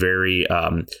know he's very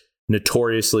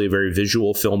notoriously a very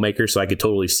visual filmmaker, so I could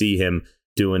totally see him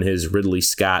doing his Ridley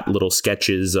Scott little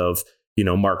sketches of, you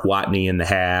know, Mark Watney and the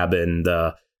Hab and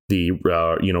the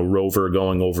rover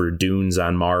going over dunes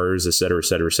on Mars, et cetera, et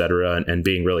cetera, et cetera, and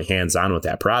being really hands-on with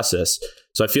that process.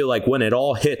 So I feel like when it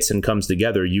all hits and comes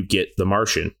together, you get The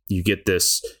Martian. You get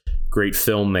this great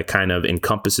film that kind of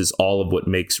encompasses all of what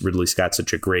makes Ridley Scott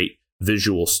such a great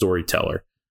visual storyteller.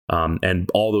 And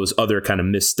all those other kind of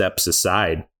missteps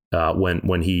aside,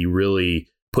 when he really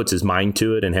puts his mind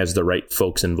to it and has the right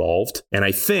folks involved. And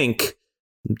I think,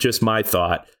 just my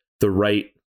thought, the right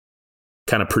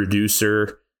kind of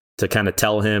producer to kind of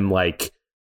tell him like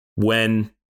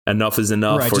when enough is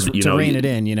enough, right, or just to rein it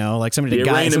in, you know, like somebody to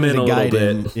guide him in a little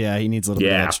bit. Yeah, he needs a little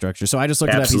bit of that structure. So I just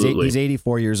looked it up. He's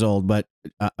 84 years old, but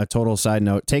a total side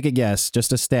note, take a guess,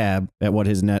 just a stab at what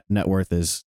his net worth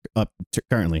is up to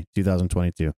currently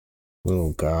 2022.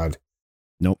 Oh God.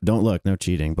 Nope, don't look, no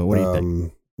cheating. But what do you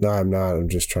think? No, I'm not. I'm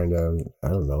just trying to, I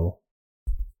don't know.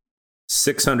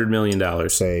 $600 million.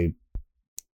 Say.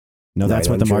 No, that's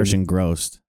what The Martian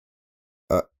grossed.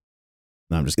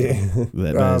 No, I'm just kidding.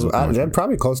 That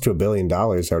probably close to $1 billion, I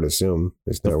would assume.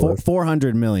 Is net worth.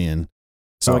 400 million.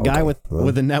 So a guy with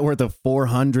a net worth of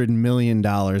 $400 million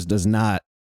does not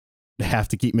have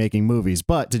to keep making movies.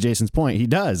 But to Jason's point, he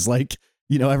does. Like,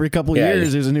 you know, every couple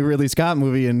years there's a new Ridley Scott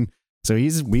movie, and so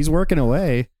he's working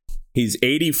away. He's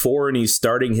 84 and he's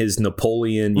starting his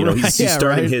Napoleon. You know, he's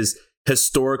starting his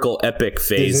historical epic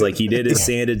phase. Like he did his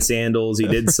Sanded Sandals, he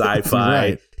did sci-fi,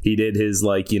 Right. he did his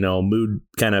mood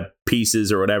kind of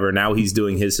pieces or whatever. Now he's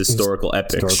doing his historical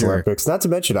epics. Historical epics. Not to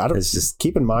mention, It's just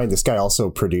keep in mind this guy also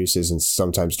produces and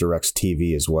sometimes directs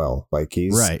TV as well. Like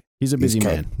he's He's a busy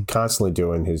man. constantly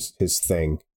doing his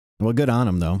thing. Well, good on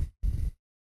him though.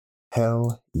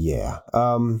 Hell yeah.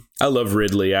 I love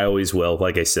Ridley. I always will.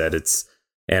 Like I said,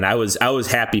 and I was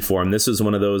happy for him. This was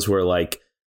one of those where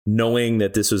knowing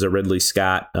that this was a Ridley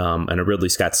Scott and a Ridley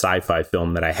Scott sci-fi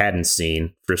film that I hadn't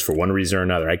seen just for one reason or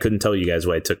another. I couldn't tell you guys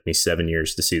why it took me 7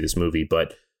 years to see this movie,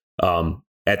 but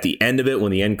at the end of it,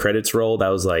 when the end credits rolled, I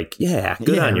was like, yeah,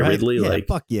 good on you, Ridley. Yeah,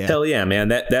 fuck yeah. Hell yeah, man.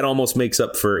 That almost makes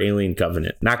up for Alien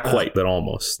Covenant. Not quite, but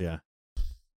almost. Yeah.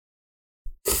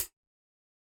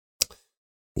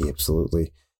 Yeah,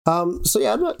 absolutely. So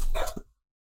yeah,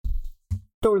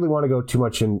 don't really want to go too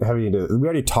much in heavy into. We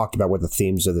already talked about what the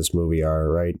themes of this movie are,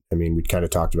 right? I mean, we kind of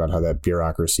talked about how that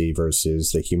bureaucracy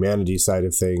versus the humanity side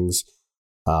of things.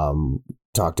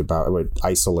 Talked about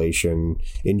isolation,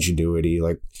 ingenuity.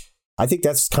 Like, I think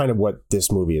that's kind of what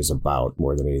this movie is about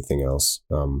more than anything else.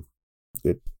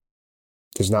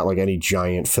 There's not like any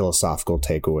giant philosophical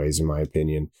takeaways, in my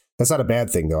opinion. That's not a bad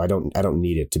thing, though. I don't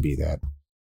need it to be that.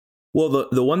 Well,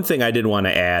 the one thing I did want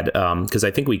to add, because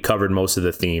I think we covered most of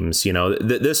the themes,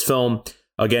 this film,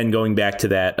 again, going back to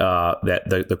that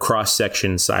the cross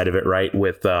section side of it, right,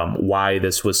 with why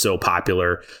this was so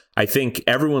popular. I think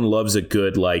everyone loves a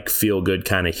good feel good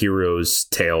kind of hero's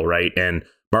tale, right? And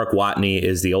Mark Watney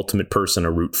is the ultimate person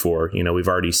to root for. We've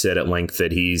already said at length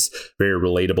that he's a very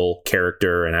relatable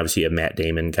character, and obviously you have Matt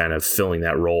Damon kind of filling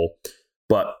that role,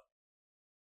 but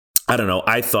I don't know.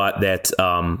 I thought that,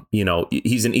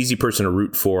 he's an easy person to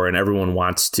root for and everyone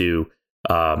wants to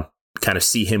kind of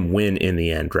see him win in the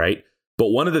end. Right. But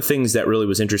one of the things that really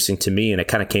was interesting to me, and it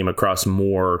kind of came across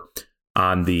more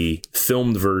on the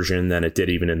filmed version than it did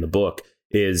even in the book,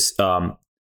 is kind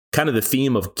of the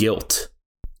theme of guilt,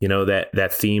 that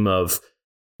theme of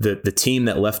the team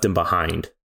that left him behind,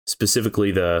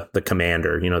 specifically the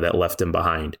commander, that left him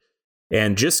behind.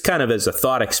 And just kind of as a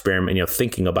thought experiment,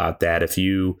 thinking about that, if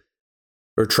you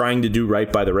or trying to do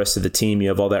right by the rest of the team, you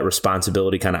have all that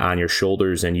responsibility kind of on your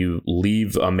shoulders, and you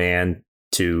leave a man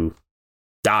to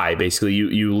die. Basically,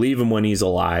 you leave him when he's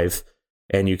alive,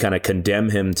 and you kind of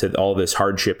condemn him to all this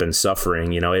hardship and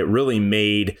suffering. It really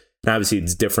made, and obviously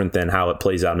it's different than how it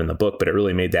plays out in the book, but it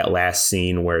really made that last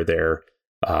scene where they're,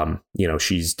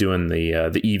 she's doing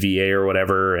the EVA or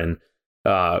whatever, and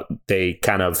they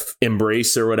kind of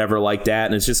embrace or whatever like that.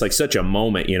 And it's just such a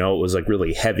moment, it was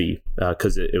really heavy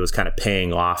because it was kind of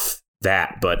paying off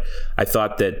that. But I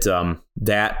thought that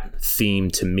that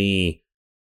theme to me,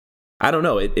 I don't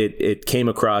know, it came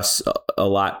across a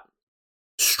lot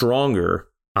stronger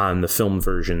on the film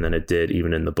version than it did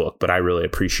even in the book. But I really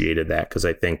appreciated that because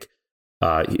I think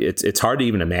it's hard to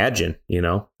even imagine,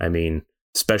 I mean,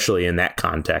 especially in that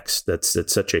context. It's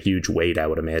such a huge weight, I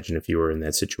would imagine, if you were in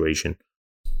that situation.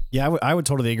 Yeah, I would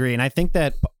totally agree. And I think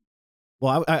that,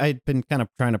 well, I've been kind of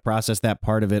trying to process that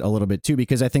part of it a little bit too,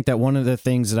 because I think that one of the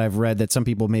things that I've read that some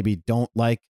people maybe don't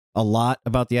like a lot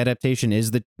about the adaptation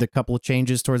is the couple of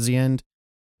changes towards the end.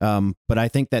 But I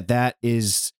think that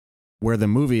is where the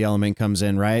movie element comes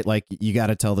in, right? Like, you got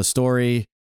to tell the story.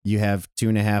 You have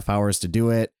 2.5 hours to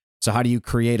do it. So how do you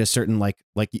create a certain, like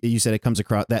you said, it comes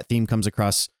across, that theme comes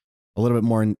across a little bit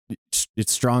more,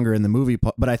 it's stronger in the movie,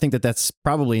 but I think that's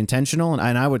probably intentional.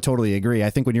 And I would totally agree. I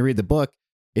think when you read the book,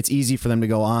 it's easy for them to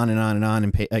go on and on and on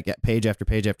and page after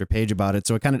page after page about it.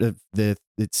 So it kind of, it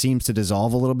seems to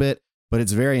dissolve a little bit, but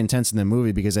it's very intense in the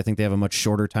movie because I think they have a much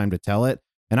shorter time to tell it.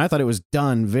 And I thought it was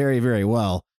done very, very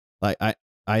well. Like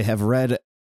I have read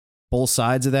both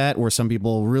sides of that, where some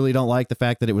people really don't like the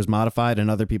fact that it was modified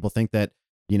and other people think that,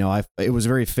 it was a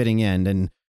very fitting end. And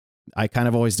I kind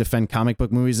of always defend comic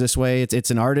book movies this way.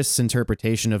 It's an artist's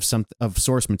interpretation of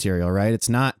source material, right? It's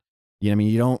not,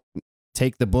 you don't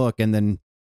take the book and then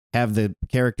have the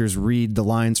characters read the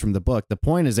lines from the book. The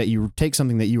point is that you take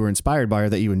something that you were inspired by or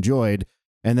that you enjoyed,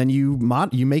 and then you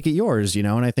make it yours,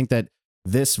 And I think that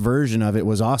this version of it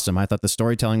was awesome. I thought the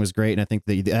storytelling was great, and I think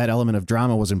that element of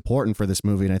drama was important for this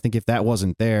movie. And I think if that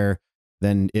wasn't there,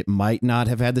 then it might not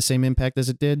have had the same impact as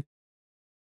it did.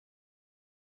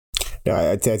 No,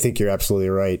 I think you're absolutely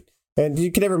right. And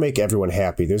you can never make everyone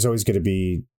happy. There's always going to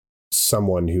be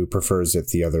someone who prefers it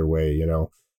the other way,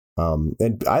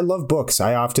 And I love books.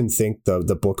 I often think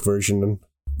the book version,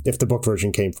 if the book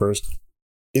version came first,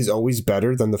 is always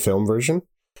better than the film version,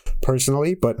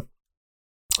 personally. But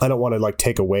I don't want to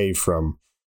take away from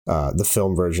the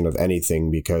film version of anything,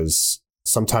 because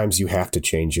sometimes you have to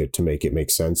change it to make it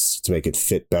make sense, to make it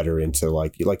fit better into,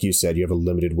 like you said, you have a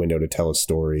limited window to tell a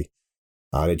story.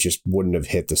 And it just wouldn't have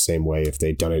hit the same way if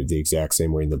they'd done it the exact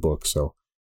same way in the book. So,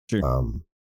 Sure.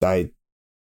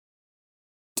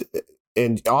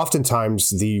 And oftentimes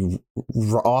the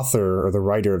author or the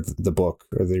writer of the book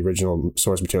or the original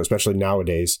source material, especially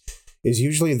nowadays, is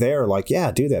usually there like,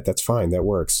 yeah, do that. That's fine. That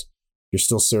works. You're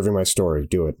still serving my story.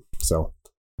 Do it. So,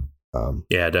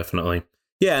 yeah, definitely.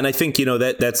 Yeah. And I think, you know,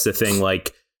 that's the thing.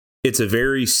 Like, it's a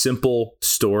very simple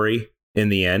story in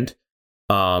the end.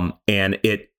 And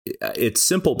it's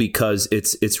simple because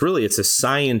it's a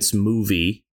science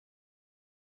movie.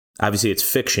 Obviously, it's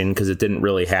fiction because it didn't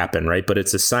really happen, right? But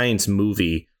it's a science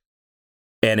movie,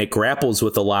 and it grapples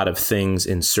with a lot of things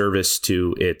in service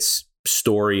to its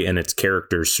story and its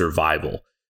character's survival.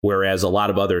 Whereas a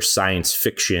lot of other science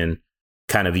fiction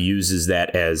kind of uses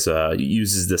that as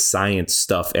uses the science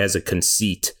stuff as a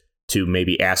conceit to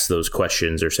maybe ask those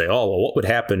questions or say, oh, well, what would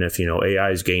happen if, you know,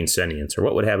 AIs gain sentience, or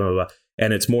what would happen?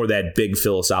 And it's more that big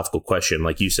philosophical question,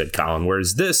 like you said, Colin.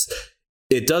 Whereas this,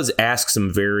 it does ask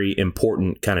some very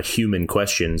important kind of human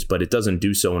questions, but it doesn't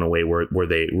do so in a way where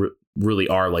they really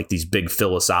are like these big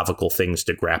philosophical things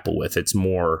to grapple with. It's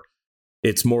more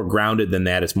grounded than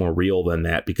that. It's more real than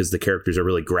that, because the characters are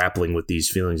really grappling with these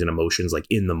feelings and emotions like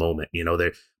in the moment. You know,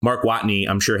 Mark Watney,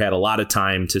 I'm sure, had a lot of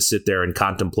time to sit there and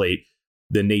contemplate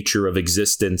the nature of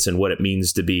existence and what it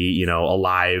means to be, you know,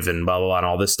 alive and blah, blah, blah, and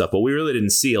all this stuff. But we really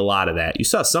didn't see a lot of that. You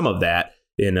saw some of that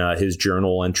in his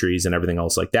journal entries and everything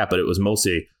else like that. But it was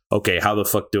mostly, okay, how the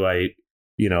fuck do I,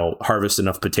 you know, harvest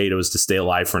enough potatoes to stay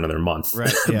alive for another month?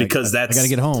 Right. Yeah, because I got to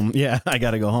get home. Yeah, I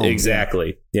got to go home.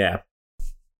 Exactly. Yeah.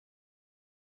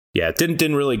 Yeah, it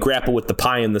didn't really grapple with the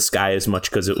pie in the sky as much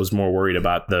because it was more worried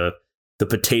about the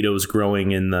potatoes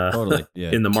growing in the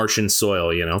in the Martian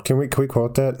soil, you know. Can we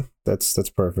quote that? That's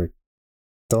perfect.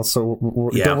 Don't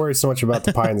worry so much about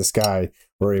the pie in the sky.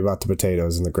 Worry about the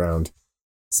potatoes in the ground.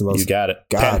 It's the most, you got it.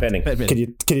 God, Penny.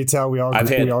 Can you tell we all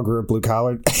grew up blue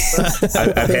collared?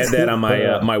 I've had that on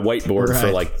my whiteboard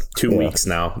for like 2 weeks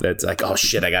now. That's like, oh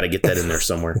shit, I got to get that in there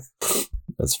somewhere.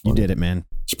 That's funny. You did it, man.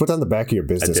 Just put that on the back of your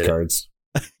business cards.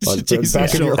 On Jeez,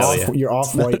 back of your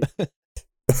off-white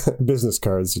business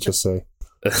cards, you just say.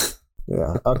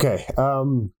 Yeah. Okay.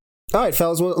 All right,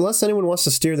 fellas. Well, unless anyone wants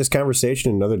to steer this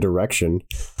conversation in another direction,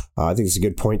 I think it's a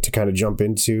good point to kind of jump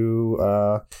into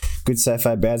good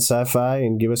sci-fi, bad sci-fi,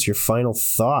 and give us your final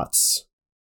thoughts.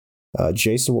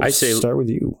 Jason, we'll start with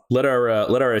you. Let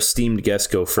our esteemed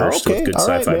guest go first. Okay. With good all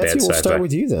right, sci-fi, Matthew, bad we'll sci-fi. start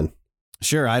with you then.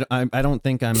 Sure. I don't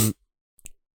think I'm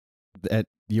at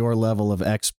your level of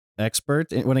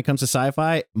expert when it comes to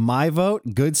sci-fi. My vote,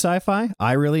 good sci-fi.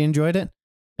 I really enjoyed it.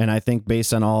 And I think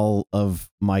based on all of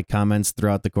my comments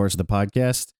throughout the course of the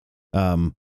podcast,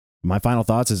 my final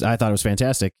thoughts is I thought it was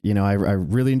fantastic. You know, I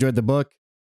really enjoyed the book.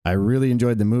 I really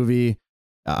enjoyed the movie.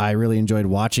 I really enjoyed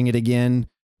watching it again,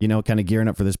 you know, kind of gearing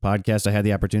up for this podcast. I had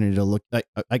the opportunity to look,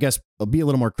 I guess, be a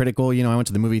little more critical. You know, I went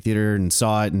to the movie theater and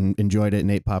saw it and enjoyed it and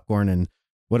ate popcorn and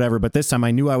whatever. But this time I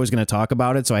knew I was going to talk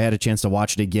about it. So I had a chance to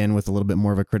watch it again with a little bit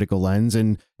more of a critical lens,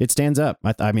 and it stands up.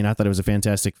 I mean, I thought it was a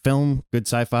fantastic film, good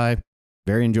sci-fi,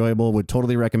 very enjoyable, would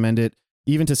totally recommend it.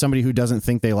 Even to somebody who doesn't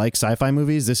think they like sci-fi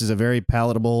movies, this is a very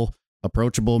palatable,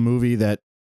 approachable movie that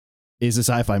is a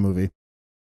sci-fi movie.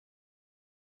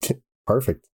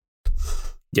 Perfect.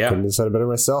 Yeah. Couldn't have said it better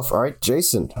myself. All right,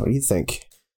 Jason, what do you think?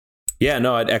 Yeah,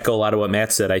 no, I'd echo a lot of what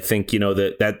Matt said. I think, you know,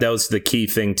 that was the key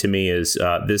thing to me is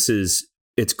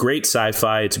it's great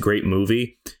sci-fi. It's a great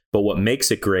movie. But what makes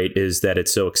it great is that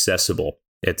it's so accessible.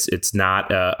 It's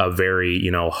not a very,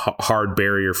 you know, hard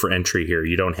barrier for entry here.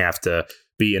 You don't have to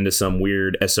be into some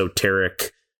weird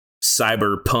esoteric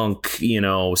cyberpunk, you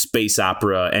know, space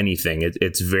opera, anything.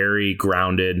 It's very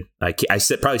grounded.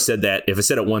 Probably said that. If I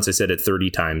said it once, I said it 30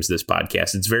 times this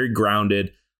podcast. It's very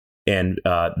grounded. And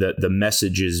the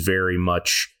message is very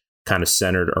much kind of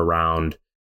centered around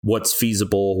what's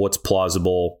feasible, what's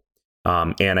plausible.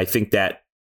 And I think that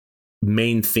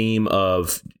main theme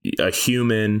of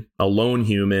a lone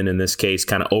human in this case,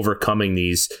 kind of overcoming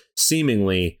these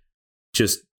seemingly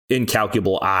just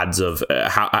incalculable odds of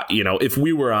how, you know, if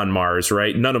we were on Mars,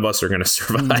 right, none of us are going to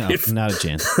survive. No, not a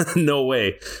chance. No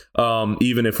way.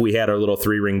 Even if we had our little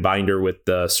 3-ring binder with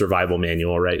the survival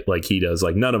manual, right, like he does,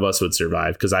 like none of us would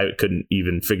survive, because I couldn't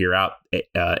even figure out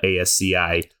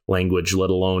ASCII language,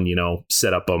 let alone, you know,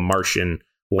 set up a Martian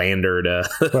lander to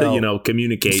you know,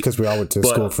 communicate. Because we all went to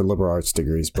school for liberal arts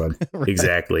degrees, bud. Right.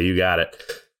 Exactly, you got it.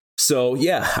 So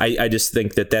yeah, I just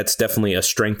think that's definitely a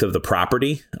strength of the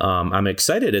property. I'm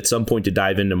excited at some point to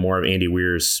dive into more of Andy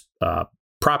Weir's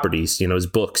properties, you know, his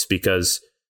books, because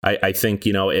I think,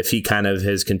 if he kind of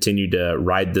has continued to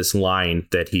ride this line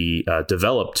that he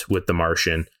developed with The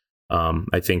Martian,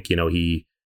 I think, he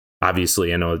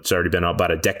obviously, I know it's already been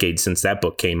about a decade since that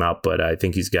book came out, but I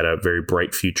think he's got a very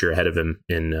bright future ahead of him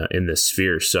in this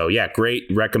sphere. So yeah, great.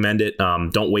 Recommend it.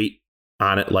 Don't wait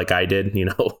on it like I did.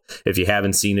 If you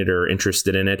haven't seen it or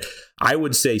interested in it, I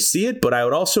would say see it, but I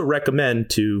would also recommend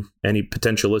to any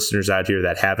potential listeners out here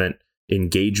that haven't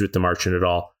engaged with The Martian at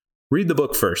all, read the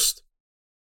book first.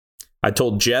 I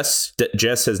told Jess that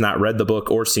Jess has not read the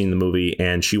book or seen the movie,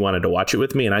 and she wanted to watch it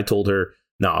with me. And I told her,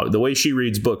 no, the way she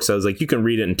reads books, I was like, you can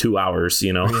read it in 2 hours,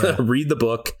 read the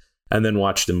book and then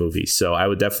watch the movie. So I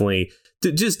would definitely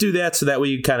just do that. So that way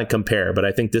you kind of compare. But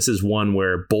I think this is one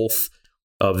where both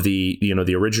of the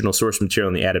original source material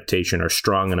and the adaptation are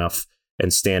strong enough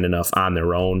and stand enough on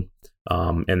their own,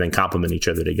 and then complement each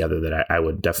other together, that I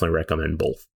would definitely recommend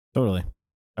both. Totally.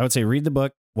 I would say read the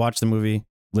book, watch the movie,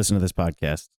 listen to this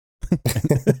podcast.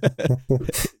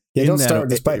 Yeah, don't start with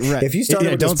this podcast. Right. If you start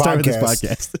with this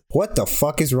podcast, what the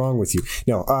fuck is wrong with you?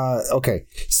 No, okay.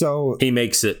 So he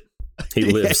makes it. He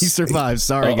lives. Yeah, he survives.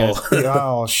 Sorry, guys.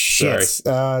 Oh shit.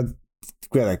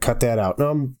 Gotta cut that out.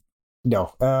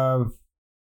 No. All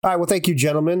right. Well, thank you,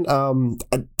 gentlemen.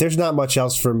 There's not much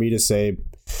else for me to say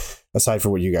aside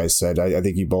from what you guys said. I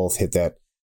think you both hit that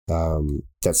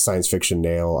science fiction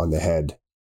nail on the head.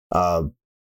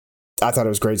 I thought it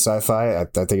was great sci-fi. I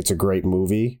think it's a great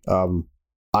movie.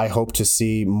 I hope to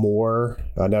see more,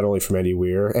 not only from Andy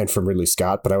Weir and from Ridley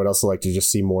Scott, but I would also like to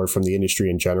just see more from the industry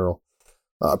in general,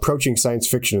 approaching science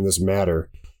fiction in this matter,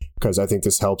 because I think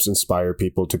this helps inspire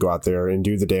people to go out there and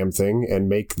do the damn thing and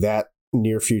make that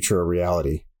near future a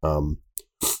reality.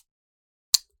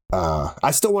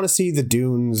 I still want to see the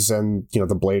Dunes and,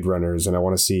 the Blade Runners, and I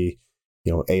want to see,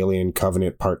 Alien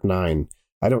Covenant Part 9.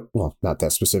 Not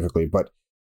that specifically, but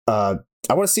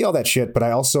I want to see all that shit, but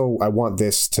I want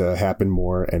this to happen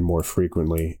more and more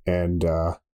frequently. And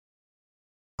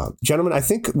gentlemen, I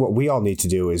think what we all need to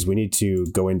do is we need to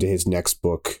go into his next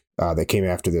book that came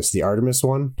after this, the Artemis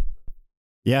one.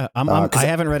 Yeah, I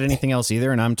haven't read anything else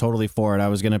either, and I'm totally for it. I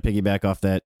was going to piggyback off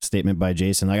that statement by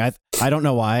Jason. Like I don't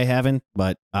know why I haven't,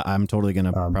 but I'm totally going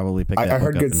to probably pick that book up. I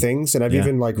heard good things, and I've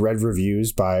even read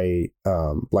reviews by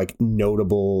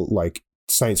notable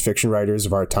science fiction writers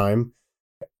of our time.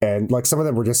 And some of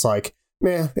them were just like,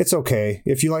 man, it's okay.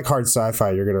 If you like hard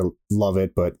sci-fi, you're going to love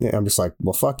it. But I'm just like,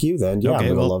 well, fuck you then. Yeah, okay,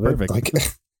 I'm going to love perfect.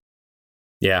 It.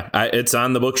 Yeah, it's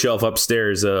on the bookshelf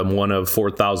upstairs. One of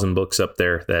 4,000 books up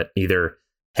there that either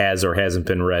has or hasn't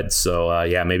been read. So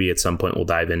maybe at some point we'll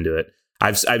dive into it.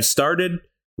 I've started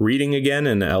reading again,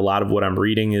 and a lot of what I'm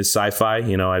reading is sci-fi.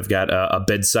 I've got a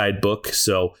bedside book,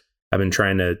 so I've been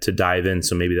trying to dive in.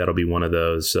 So maybe that'll be one of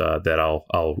those that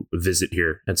I'll visit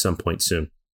here at some point soon.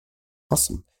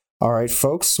 Awesome. All right,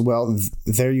 folks. Well,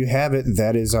 there you have it.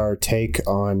 That is our take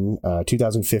on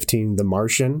 2015, The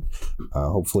Martian.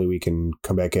 Hopefully we can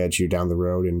come back at you down the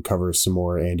road and cover some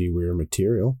more Andy Weir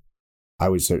material. I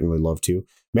would certainly love to.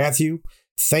 Matthew,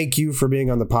 thank you for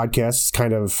being on the podcast. It's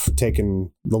kind of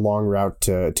taken the long route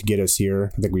to get us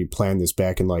here. I think we planned this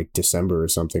back in December or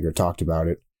something, or talked about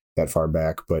it that far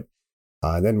back. But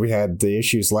then we had the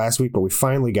issues last week, but we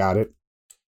finally got it.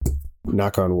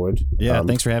 Knock on wood. Yeah,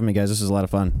 thanks for having me, guys. This is a lot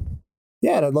of fun.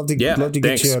 Yeah, and I'd love to get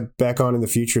you back on in the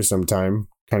future sometime.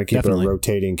 Kind of keep a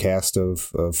rotating cast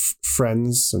of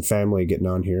friends and family getting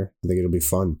on here. I think it'll be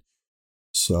fun.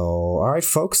 So, all right,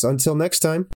 folks, until next time.